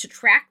Roddy to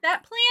track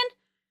that plan,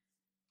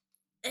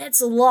 it's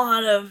a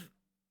lot of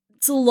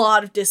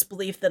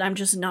disbelief that I'm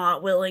just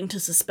not willing to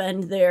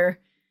suspend there.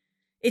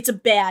 It's a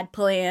bad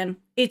plan.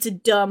 It's a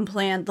dumb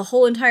plan. The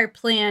whole entire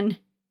plan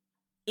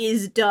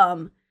is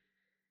dumb.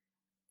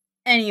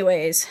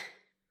 Anyways.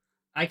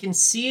 I can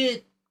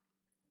see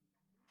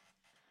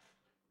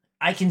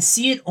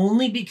it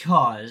only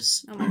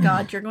because... Oh my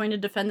god, you're going to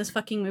defend this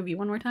fucking movie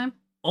one more time?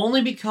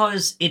 Only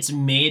because it's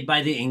made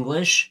by the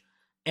English,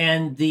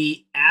 and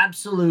the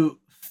absolute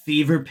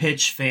fever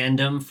pitch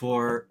fandom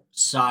for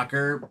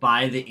soccer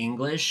by the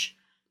English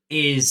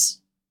is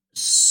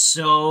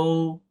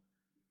so,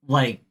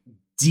 like,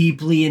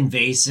 deeply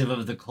invasive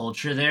of the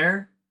culture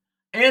there,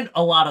 and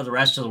a lot of the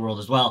rest of the world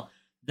as well,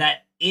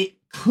 that it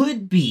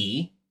could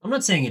be, I'm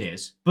not saying it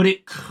is, but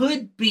it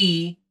could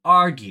be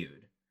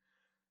argued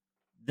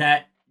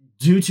that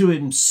due to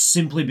him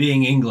simply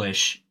being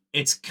English,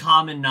 it's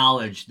common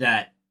knowledge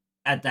that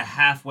at the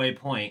halfway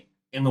point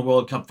in the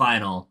World Cup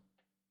final,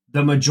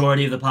 the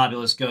majority of the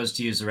populace goes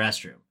to use the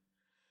restroom.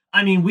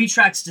 I mean, we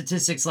track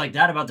statistics like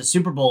that about the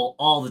Super Bowl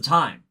all the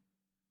time.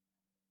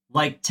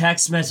 Like,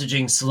 text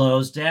messaging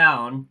slows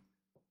down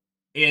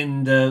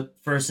in the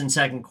first and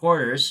second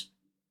quarters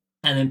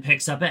and then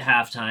picks up at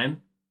halftime.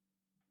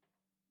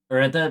 Or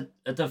at the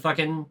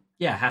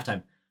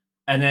halftime.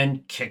 And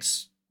then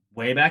kicks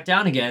way back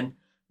down again.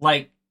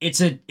 Like,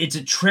 it's a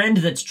trend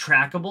that's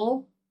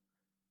trackable.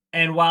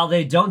 And while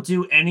they don't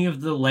do any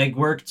of the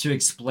legwork to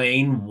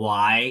explain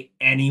why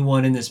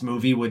anyone in this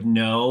movie would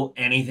know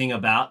anything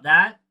about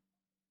that,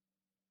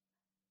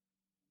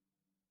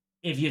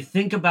 if you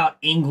think about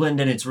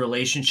England and its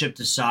relationship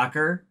to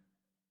soccer,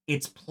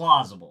 it's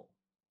plausible.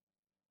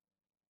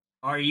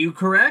 Are you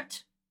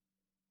correct?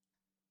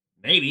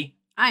 Maybe.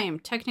 I am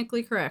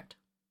technically correct.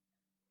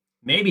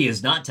 Maybe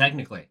is not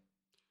technically.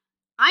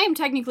 I am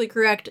technically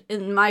correct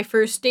in my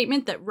first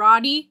statement that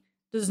Roddy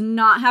does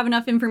not have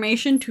enough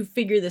information to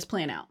figure this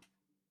plan out.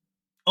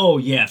 Oh,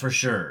 yeah, for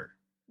sure.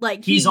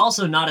 Like, he's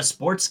also not a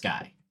sports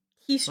guy.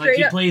 He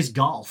plays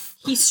golf.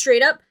 He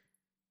straight up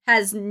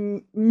has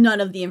none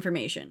of the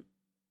information.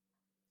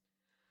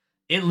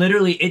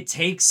 It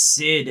takes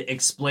Sid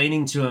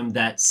explaining to him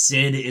that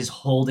Sid is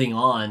holding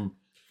on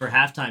for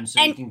halftime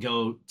so he can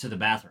go to the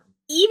bathroom.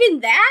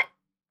 Even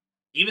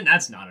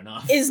that's not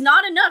enough. Is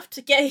not enough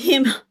to get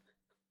him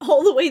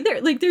all the way there.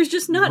 Like, there's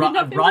just not enough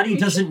information. Roddy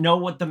doesn't know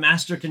what the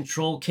master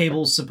control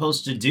cable's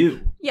supposed to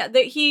do. Yeah,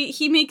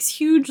 he makes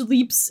huge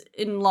leaps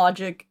in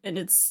logic, and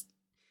it's...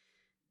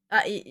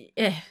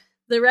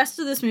 The rest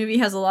of this movie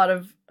has a lot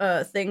of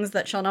things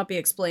that shall not be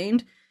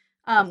explained,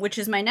 which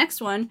is my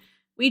next one.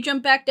 We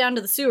jump back down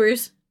to the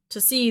sewers to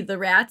see the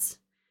rats,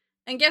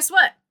 and guess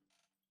what?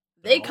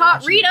 They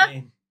caught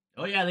Rita.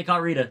 Oh yeah, they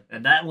caught Rita,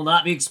 and that will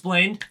not be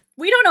explained.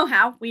 We don't know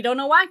how. We don't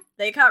know why.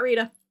 They caught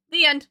Rita.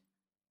 The end.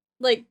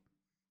 Like,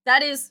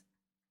 that is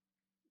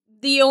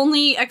the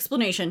only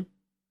explanation.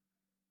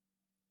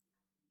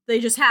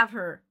 They just have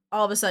her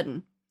all of a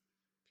sudden.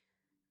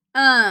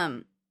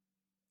 And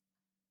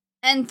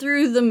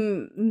through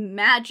the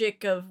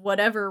magic of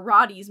whatever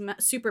Roddy's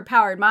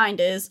super-powered mind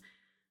is,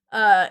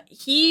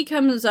 he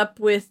comes up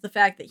with the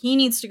fact that he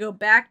needs to go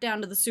back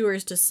down to the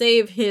sewers to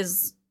save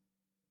his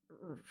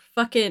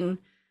fucking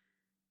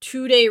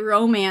 2-day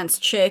romance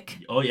chick.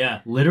 Oh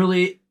yeah,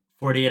 literally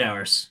 48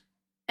 hours.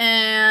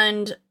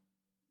 And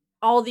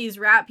all these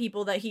rat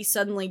people that he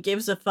suddenly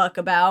gives a fuck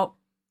about,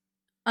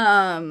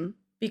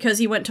 because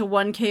he went to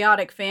one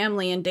chaotic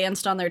family and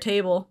danced on their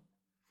table.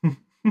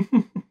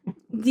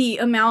 The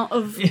amount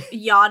of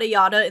yada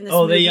yada in this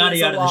movie they yada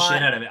is yada a lot. The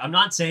shit out of it. I'm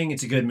not saying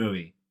it's a good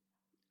movie.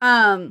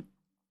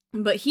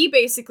 But he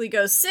basically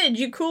goes, Sid,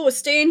 you cool with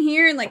staying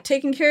here and, like,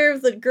 taking care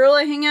of the girl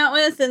I hang out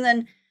with, and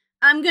then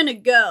I'm gonna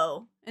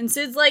go. And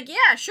Sid's like,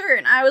 yeah, sure.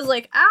 And I was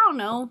like, I don't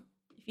know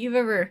if you've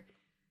ever...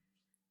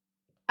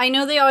 I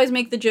know they always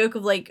make the joke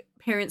of, like,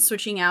 parents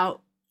switching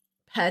out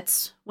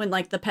pets when,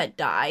 like, the pet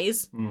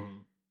dies. Mm.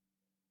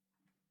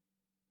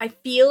 I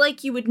feel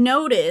like you would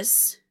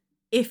notice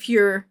if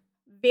your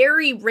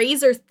very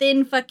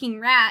razor-thin fucking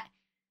rat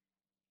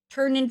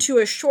turned into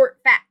a short,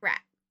 fat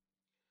rat.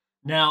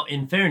 Now,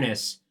 in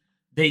fairness,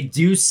 they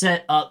do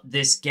set up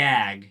this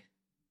gag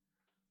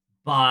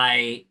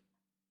by...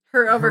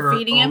 Her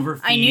overfeeding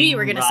him? I knew you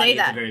were going to say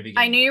that.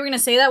 I knew you were going to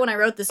say that when I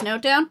wrote this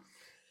note down.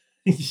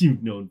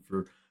 You've known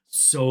for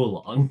so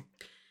long.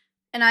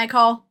 And I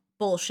call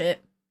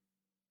bullshit.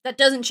 That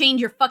doesn't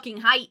change your fucking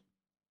height.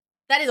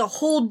 That is a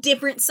whole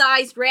different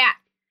sized rat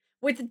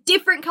with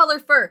different color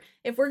fur.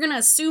 If we're going to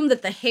assume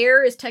that the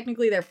hair is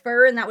technically their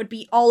fur and that would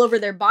be all over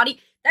their body,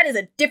 that is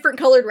a different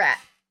colored rat.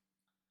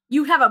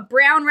 You have a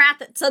brown rat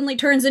that suddenly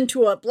turns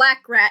into a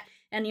black rat,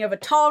 and you have a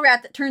tall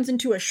rat that turns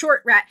into a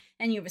short rat,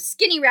 and you have a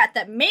skinny rat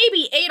that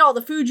maybe ate all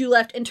the food you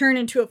left and turned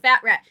into a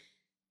fat rat.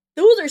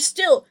 Those are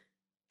still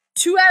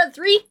 2 out of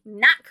 3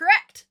 not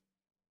correct.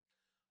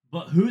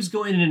 But who's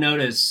going to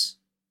notice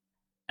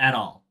at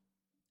all?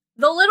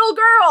 The little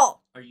girl.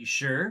 Are you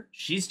sure?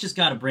 She's just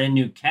got a brand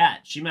new cat.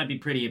 She might be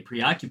pretty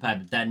preoccupied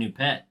with that new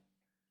pet,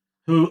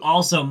 who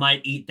also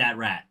might eat that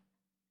rat.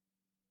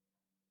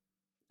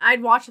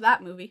 I'd watch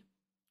that movie.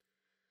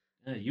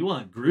 Yeah, you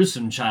want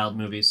gruesome child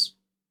movies.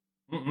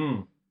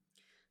 Roddy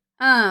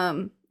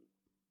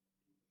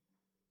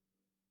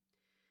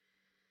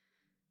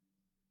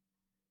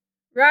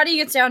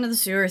gets down to the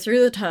sewer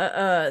through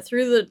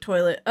the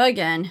toilet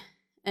again,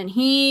 and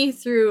he,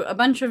 through a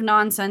bunch of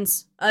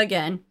nonsense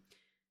again,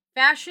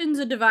 fashions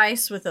a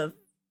device with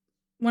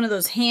one of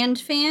those hand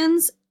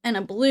fans and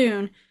a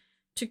balloon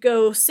to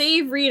go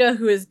save Rita,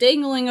 who is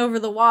dangling over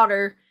the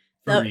water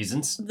for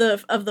reasons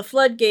of the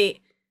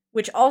floodgate,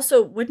 which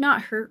also would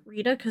not hurt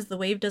Rita because the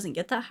wave doesn't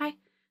get that high.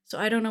 So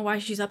I don't know why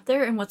she's up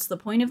there and what's the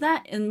point of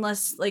that,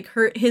 unless like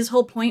his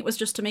whole point was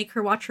just to make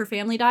her watch her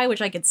family die,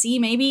 which I could see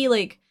maybe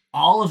like.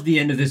 All of the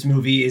end of this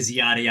movie is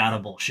yada yada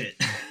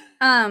bullshit.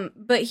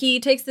 But he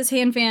takes this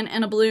hand fan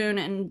and a balloon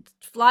and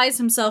flies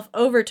himself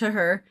over to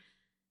her,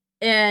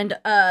 and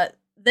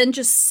then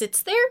just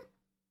sits there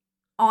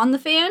on the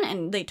fan,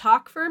 and they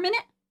talk for a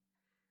minute.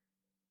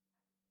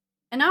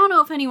 And I don't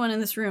know if anyone in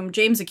this room,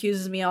 James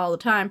accuses me all the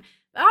time,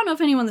 but I don't know if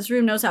anyone in this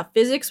room knows how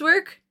physics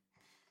work.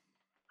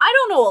 I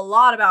don't know a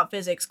lot about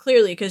physics,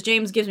 clearly, because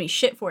James gives me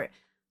shit for it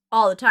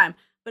all the time.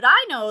 But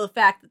I know the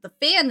fact that the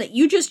fan that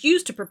you just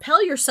used to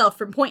propel yourself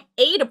from point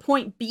A to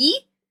point B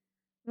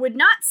would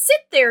not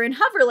sit there and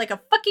hover like a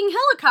fucking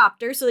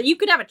helicopter so that you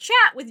could have a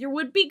chat with your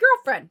would-be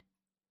girlfriend.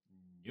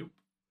 Nope.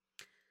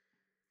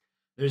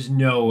 There's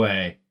no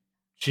way.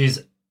 She's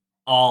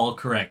all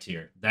correct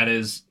here. That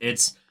is,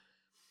 it's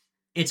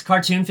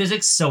cartoon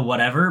physics, so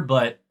whatever,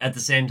 but at the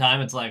same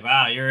time, it's like,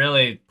 wow, you're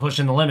really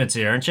pushing the limits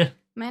here, aren't you?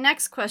 My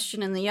next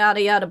question in the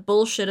yada yada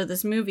bullshit of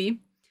this movie: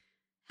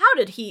 How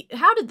did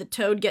the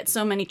toad get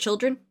so many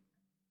children?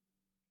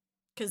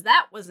 Because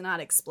that was not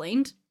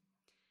explained.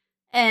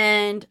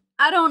 And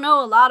I don't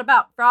know a lot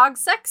about frog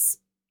sex,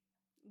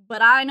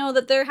 but I know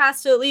that there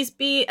has to at least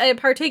be a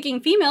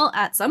partaking female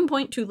at some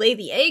point to lay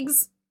the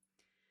eggs.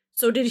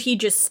 So did he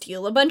just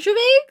steal a bunch of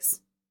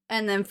eggs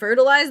and then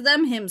fertilize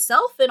them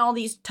himself in all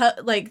these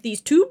these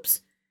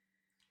tubes?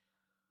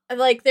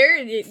 Like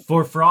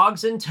For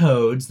frogs and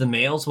toads, the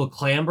males will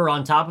clamber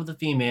on top of the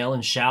female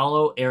in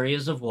shallow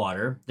areas of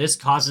water. This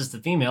causes the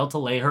female to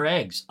lay her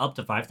eggs, up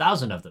to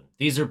 5,000 of them.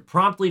 These are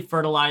promptly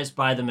fertilized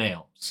by the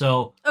male.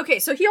 So okay,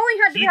 so he only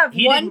had to have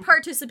one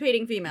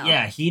participating female.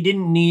 Yeah, he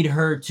didn't need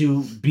her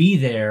to be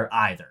there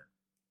either.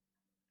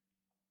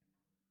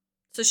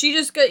 So she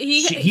just got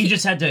he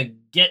just had to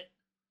get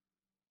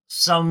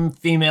some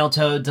female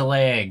toad to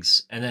lay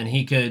eggs, and then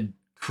he could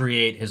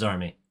create his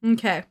army.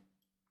 Okay.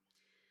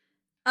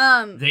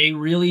 They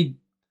really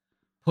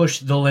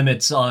pushed the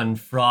limits on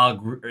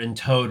frog and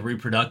toad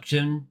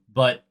reproduction,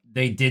 but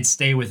they did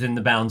stay within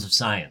the bounds of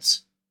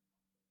science.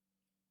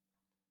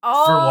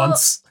 For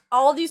once.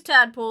 All these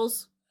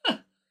tadpoles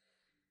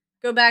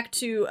go back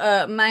to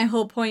my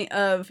whole point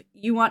of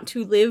you want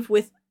to live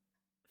with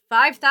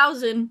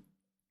 5,000,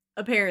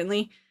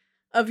 apparently,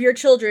 of your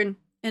children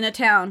in a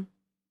town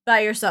by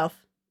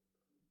yourself.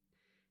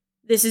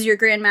 This is your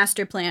grand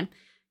master plan.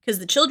 Because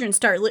the children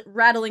start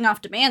rattling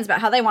off demands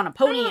about how they want a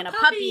pony and a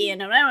puppy and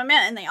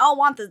they all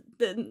want the...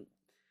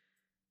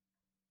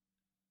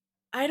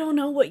 I don't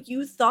know what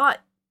you thought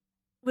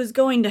was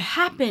going to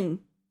happen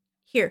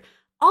here.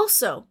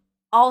 Also,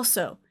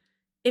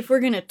 if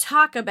we're going to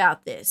talk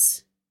about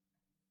this,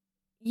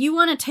 you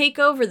want to take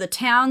over the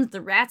town that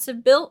the rats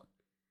have built,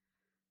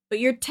 but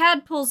your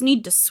tadpoles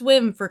need to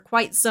swim for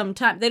quite some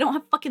time. They don't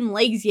have fucking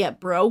legs yet,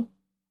 bro.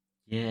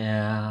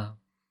 Yeah.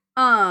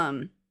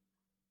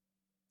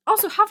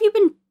 Also, how have you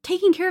been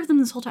taking care of them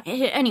this whole time?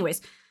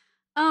 Anyways,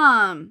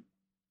 Super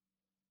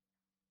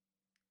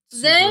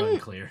then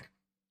unclear.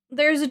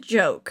 There's a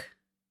joke.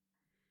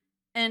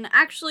 And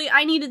actually,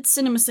 I needed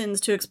CinemaSins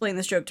to explain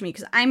this joke to me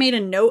because I made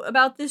a note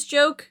about this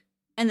joke,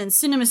 and then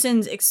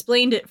CinemaSins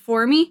explained it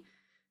for me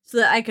so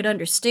that I could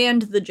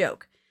understand the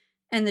joke.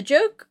 And the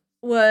joke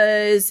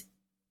was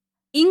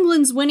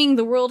England's winning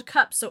the World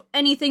Cup, so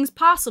anything's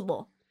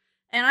possible.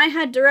 And I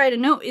had to write a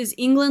note, is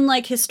England,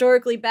 like,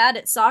 historically bad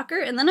at soccer?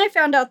 And then I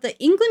found out that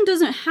England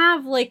doesn't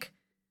have, like,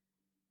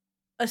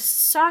 a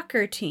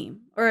soccer team.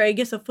 Or I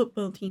guess a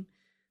football team.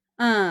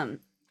 Yeah,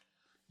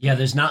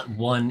 there's not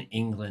one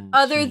England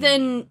other team.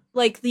 than,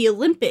 like, the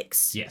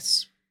Olympics.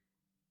 Yes.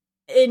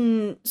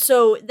 And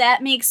so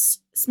that makes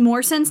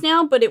more sense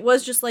now, but it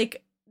was just,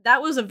 like,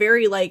 that was a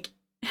very, like,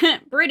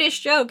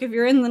 British joke, if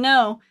you're in the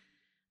know.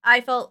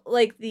 I felt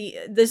like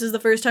this is the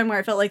first time where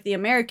I felt like the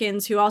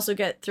Americans, who also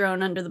get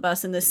thrown under the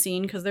bus in this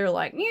scene, because they're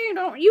like,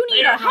 you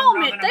need a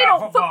helmet, they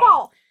don't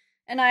football.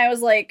 And I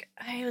was like,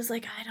 I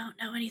don't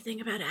know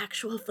anything about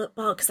actual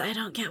football, because I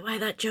don't get why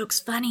that joke's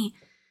funny.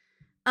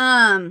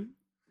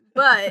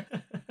 But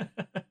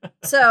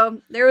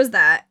so there was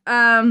that.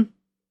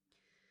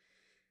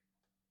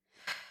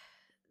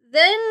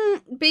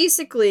 Then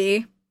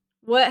basically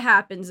what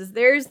happens is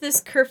there's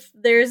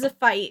a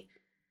fight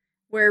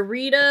where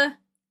Rita,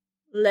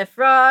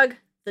 LeFrog,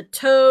 the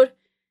Toad,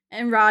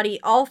 and Roddy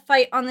all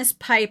fight on this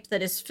pipe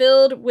that is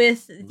filled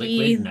with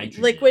the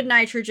liquid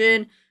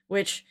nitrogen,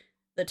 which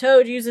the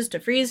Toad uses to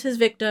freeze his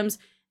victims,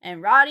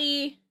 and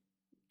Roddy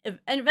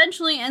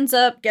eventually ends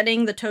up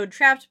getting the Toad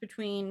trapped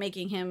between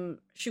making him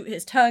shoot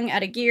his tongue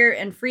at a gear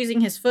and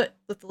freezing his foot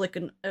with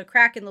a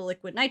crack in the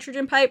liquid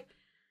nitrogen pipe.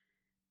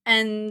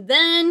 And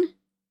then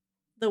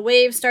the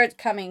wave starts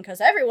coming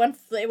because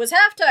it was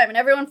halftime and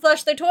everyone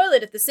flushed their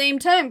toilet at the same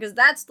time, because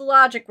that's the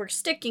logic we're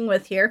sticking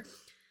with here.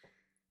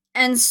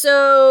 And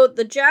so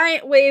the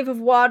giant wave of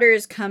water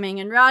is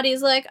coming, and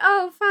Roddy's like,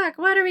 oh fuck,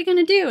 what are we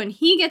gonna do? And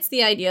he gets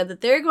the idea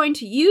that they're going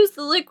to use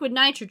the liquid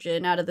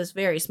nitrogen out of this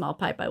very small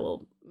pipe. I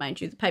will mind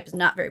you, the pipe is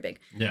not very big.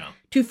 No.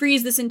 To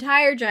freeze this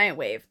entire giant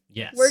wave.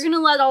 Yes. We're gonna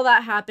let all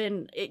that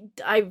happen.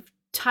 I'm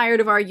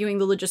tired of arguing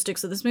the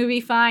logistics of this movie.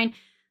 Fine.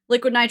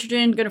 Liquid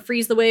nitrogen, gonna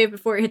freeze the wave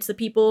before it hits the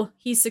people.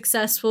 He's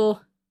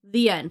successful.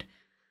 The end.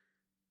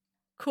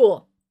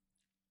 Cool.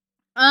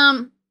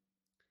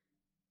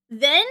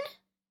 Then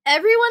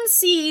everyone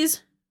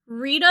sees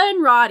Rita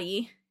and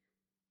Roddy,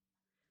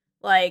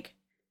 like,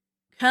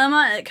 come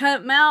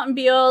out and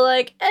be all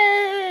like,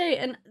 hey,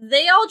 and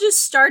they all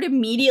just start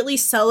immediately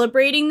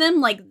celebrating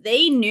them like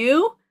they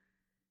knew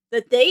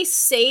that they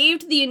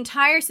saved the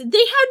entire... They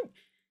had,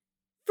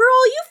 for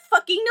all you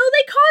fucking know,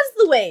 they caused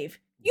the wave.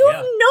 You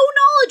have no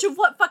knowledge of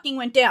what fucking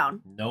went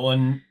down. No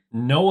one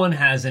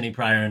has any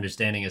prior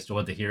understanding as to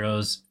what the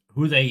heroes,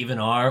 who they even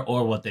are,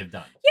 or what they've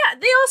done. Yeah,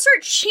 they all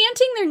start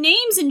chanting their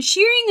names and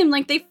cheering them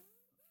like they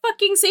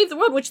fucking saved the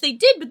world, which they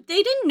did, but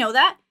they didn't know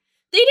that.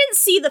 They didn't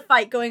see the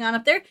fight going on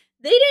up there.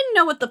 They didn't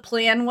know what the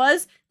plan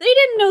was. They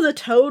didn't know the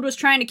Toad was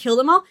trying to kill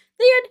them all.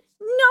 They had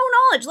no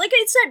knowledge. Like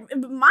I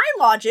said, my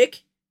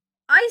logic,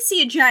 I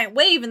see a giant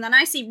wave and then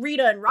I see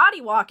Rita and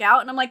Roddy walk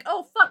out and I'm like,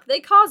 oh fuck, they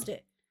caused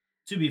it.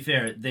 To be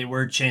fair, they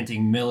were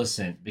chanting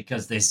Millicent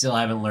because they still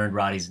haven't learned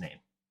Roddy's name.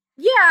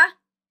 Yeah,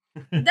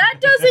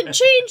 that doesn't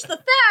change the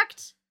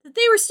fact that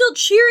they were still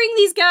cheering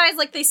these guys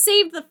like they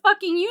saved the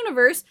fucking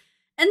universe,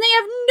 and they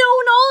have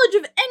no knowledge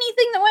of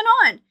anything that went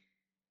on.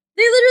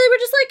 They literally were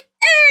just like,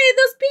 hey,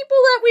 those people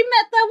that we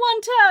met that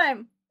one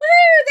time.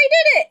 Woohoo, they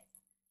did it.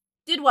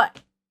 Did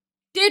what?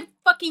 Did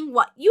fucking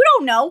what? You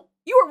don't know.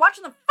 You were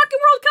watching the fucking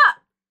World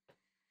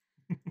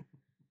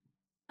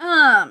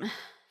Cup.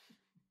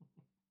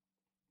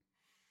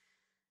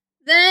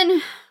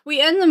 Then we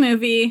end the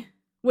movie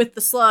with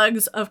the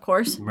Slugs, of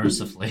course.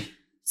 Mercifully.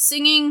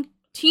 Singing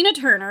Tina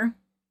Turner,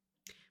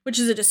 which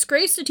is a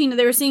disgrace to Tina.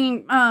 They were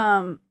singing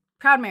Proud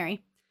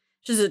Mary,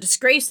 which is a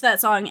disgrace to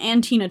that song,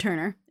 and Tina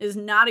Turner. It is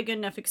not a good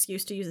enough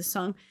excuse to use this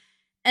song.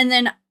 And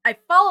then I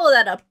follow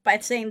that up by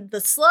saying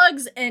the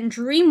Slugs and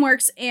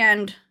DreamWorks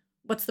and,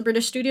 what's the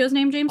British studio's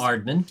name, James?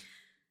 Aardman.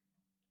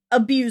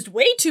 Abused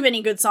way too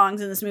many good songs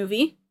in this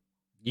movie.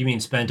 You mean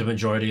spent a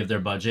majority of their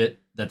budget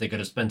that they could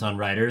have spent on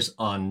writers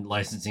on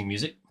licensing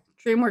music?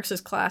 DreamWorks is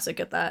classic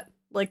at that.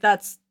 Like,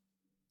 that's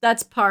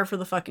par for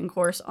the fucking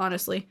course,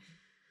 honestly.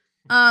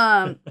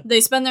 They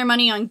spend their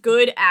money on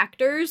good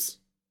actors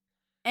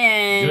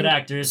and good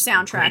actors,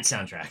 soundtracks. Great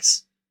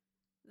soundtracks.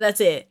 That's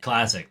it.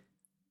 Classic.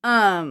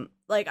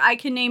 Like, I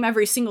can name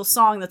every single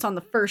song that's on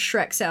the first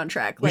Shrek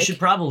soundtrack. We should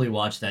probably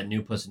watch that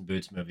new Puss in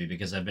Boots movie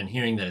because I've been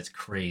hearing that it's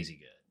crazy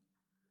good.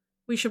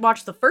 We should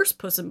watch the first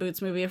Puss in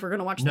Boots movie if we're going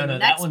to watch the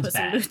next Puss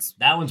in Boots.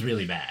 That one's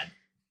really bad.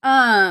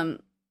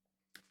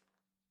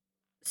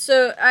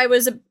 So I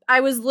was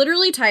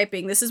literally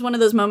typing. This is one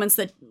of those moments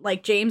that,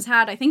 like, James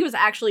had. I think it was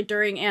actually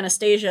during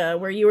Anastasia,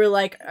 where you were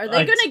like, "Are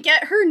they going to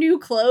get her new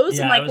clothes?"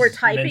 Yeah, and like we're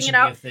typing it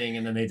out. A thing,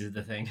 and then they did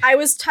the thing. I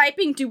was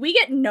typing. Do we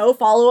get no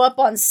follow up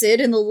on Sid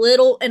and the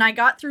little? And I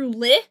got through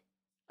Lit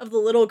of the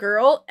little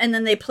girl, and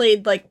then they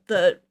played like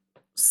the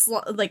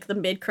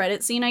mid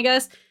credit scene, I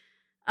guess,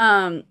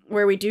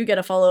 where we do get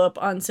a follow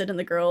up on Sid and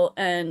the girl,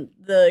 and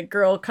the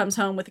girl comes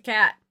home with a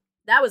cat.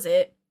 That was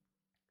it.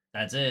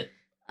 That's it.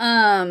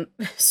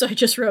 So I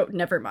just wrote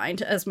never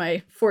mind as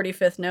my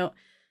 45th note.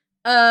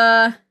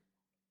 4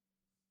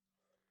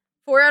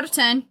 out of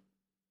 10.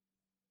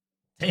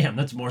 Damn,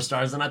 that's more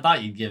stars than I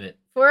thought you'd give it.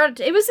 4 out of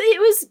 10. It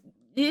was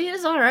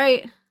all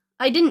right.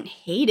 I didn't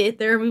hate it.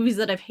 There are movies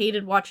that I've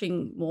hated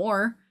watching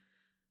more.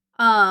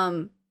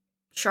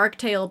 Shark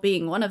Tale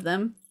being one of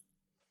them.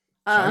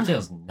 Shark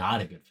Tale's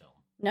not a good film.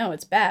 No,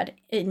 it's bad.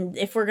 And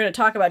if we're going to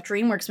talk about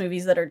DreamWorks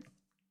movies that are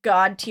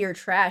god tier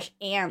trash,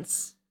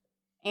 Ants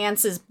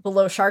is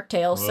below Shark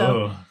Tale.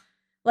 So,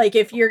 like,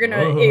 if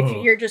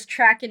you're just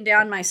tracking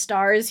down my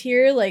stars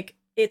here, like,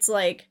 it's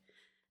like,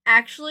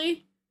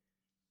 actually,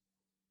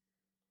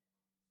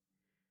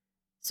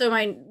 So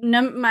my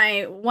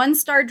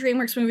 1-star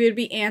DreamWorks movie would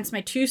be Ants.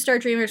 My 2-star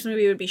DreamWorks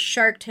movie would be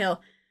Shark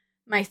Tale.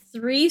 My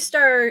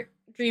 3-star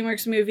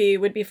DreamWorks movie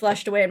would be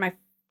Flushed Away, and my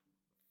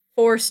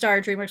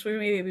 4-star DreamWorks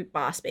movie would be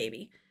Boss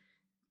Baby.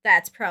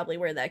 That's probably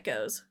where that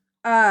goes.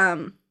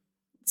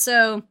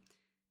 So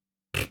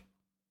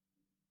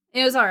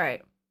it was all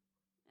right.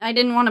 I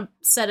didn't want to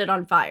set it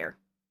on fire.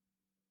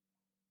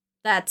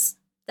 That's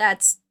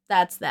that.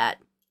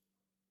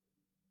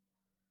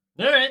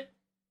 All right.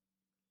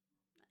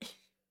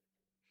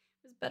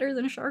 It's better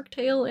than Shark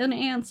Tale and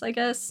Ants, I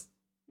guess.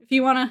 If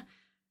you want to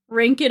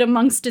rank it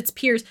amongst its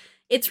peers.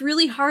 It's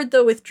really hard,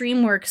 though, with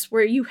DreamWorks,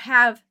 where you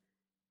have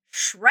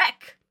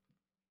Shrek.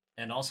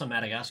 And also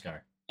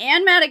Madagascar.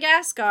 And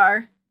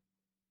Madagascar.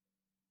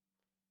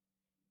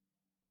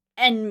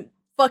 And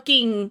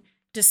fucking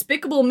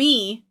Despicable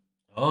Me.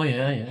 Oh,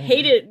 yeah.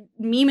 Hate it,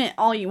 meme it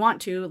all you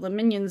want to. The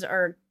Minions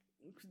are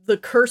the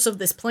curse of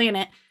this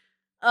planet.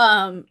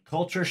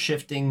 Culture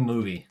shifting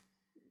movie.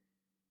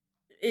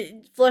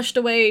 It Flushed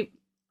Away,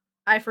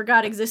 I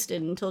forgot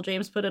existed until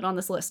James put it on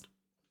this list.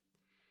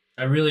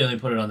 I really only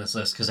put it on this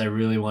list because I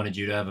really wanted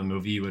you to have a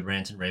movie you would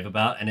rant and rave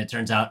about, and it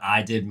turns out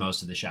I did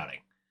most of the shouting.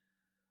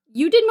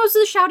 You did most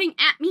of the shouting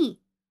at me.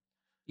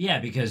 Yeah,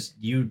 because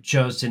you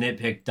chose to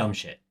nitpick dumb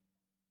shit.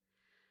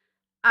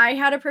 I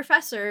had a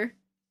professor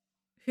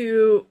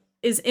who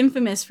is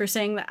infamous for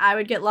saying that I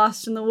would get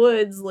lost in the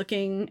woods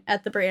looking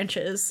at the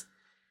branches.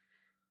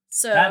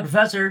 So That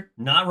professor,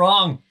 not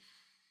wrong.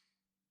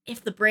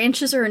 if the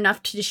branches are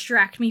enough to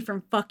distract me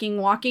from fucking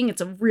walking,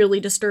 it's a really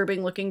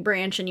disturbing looking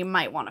branch and you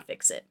might want to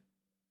fix it.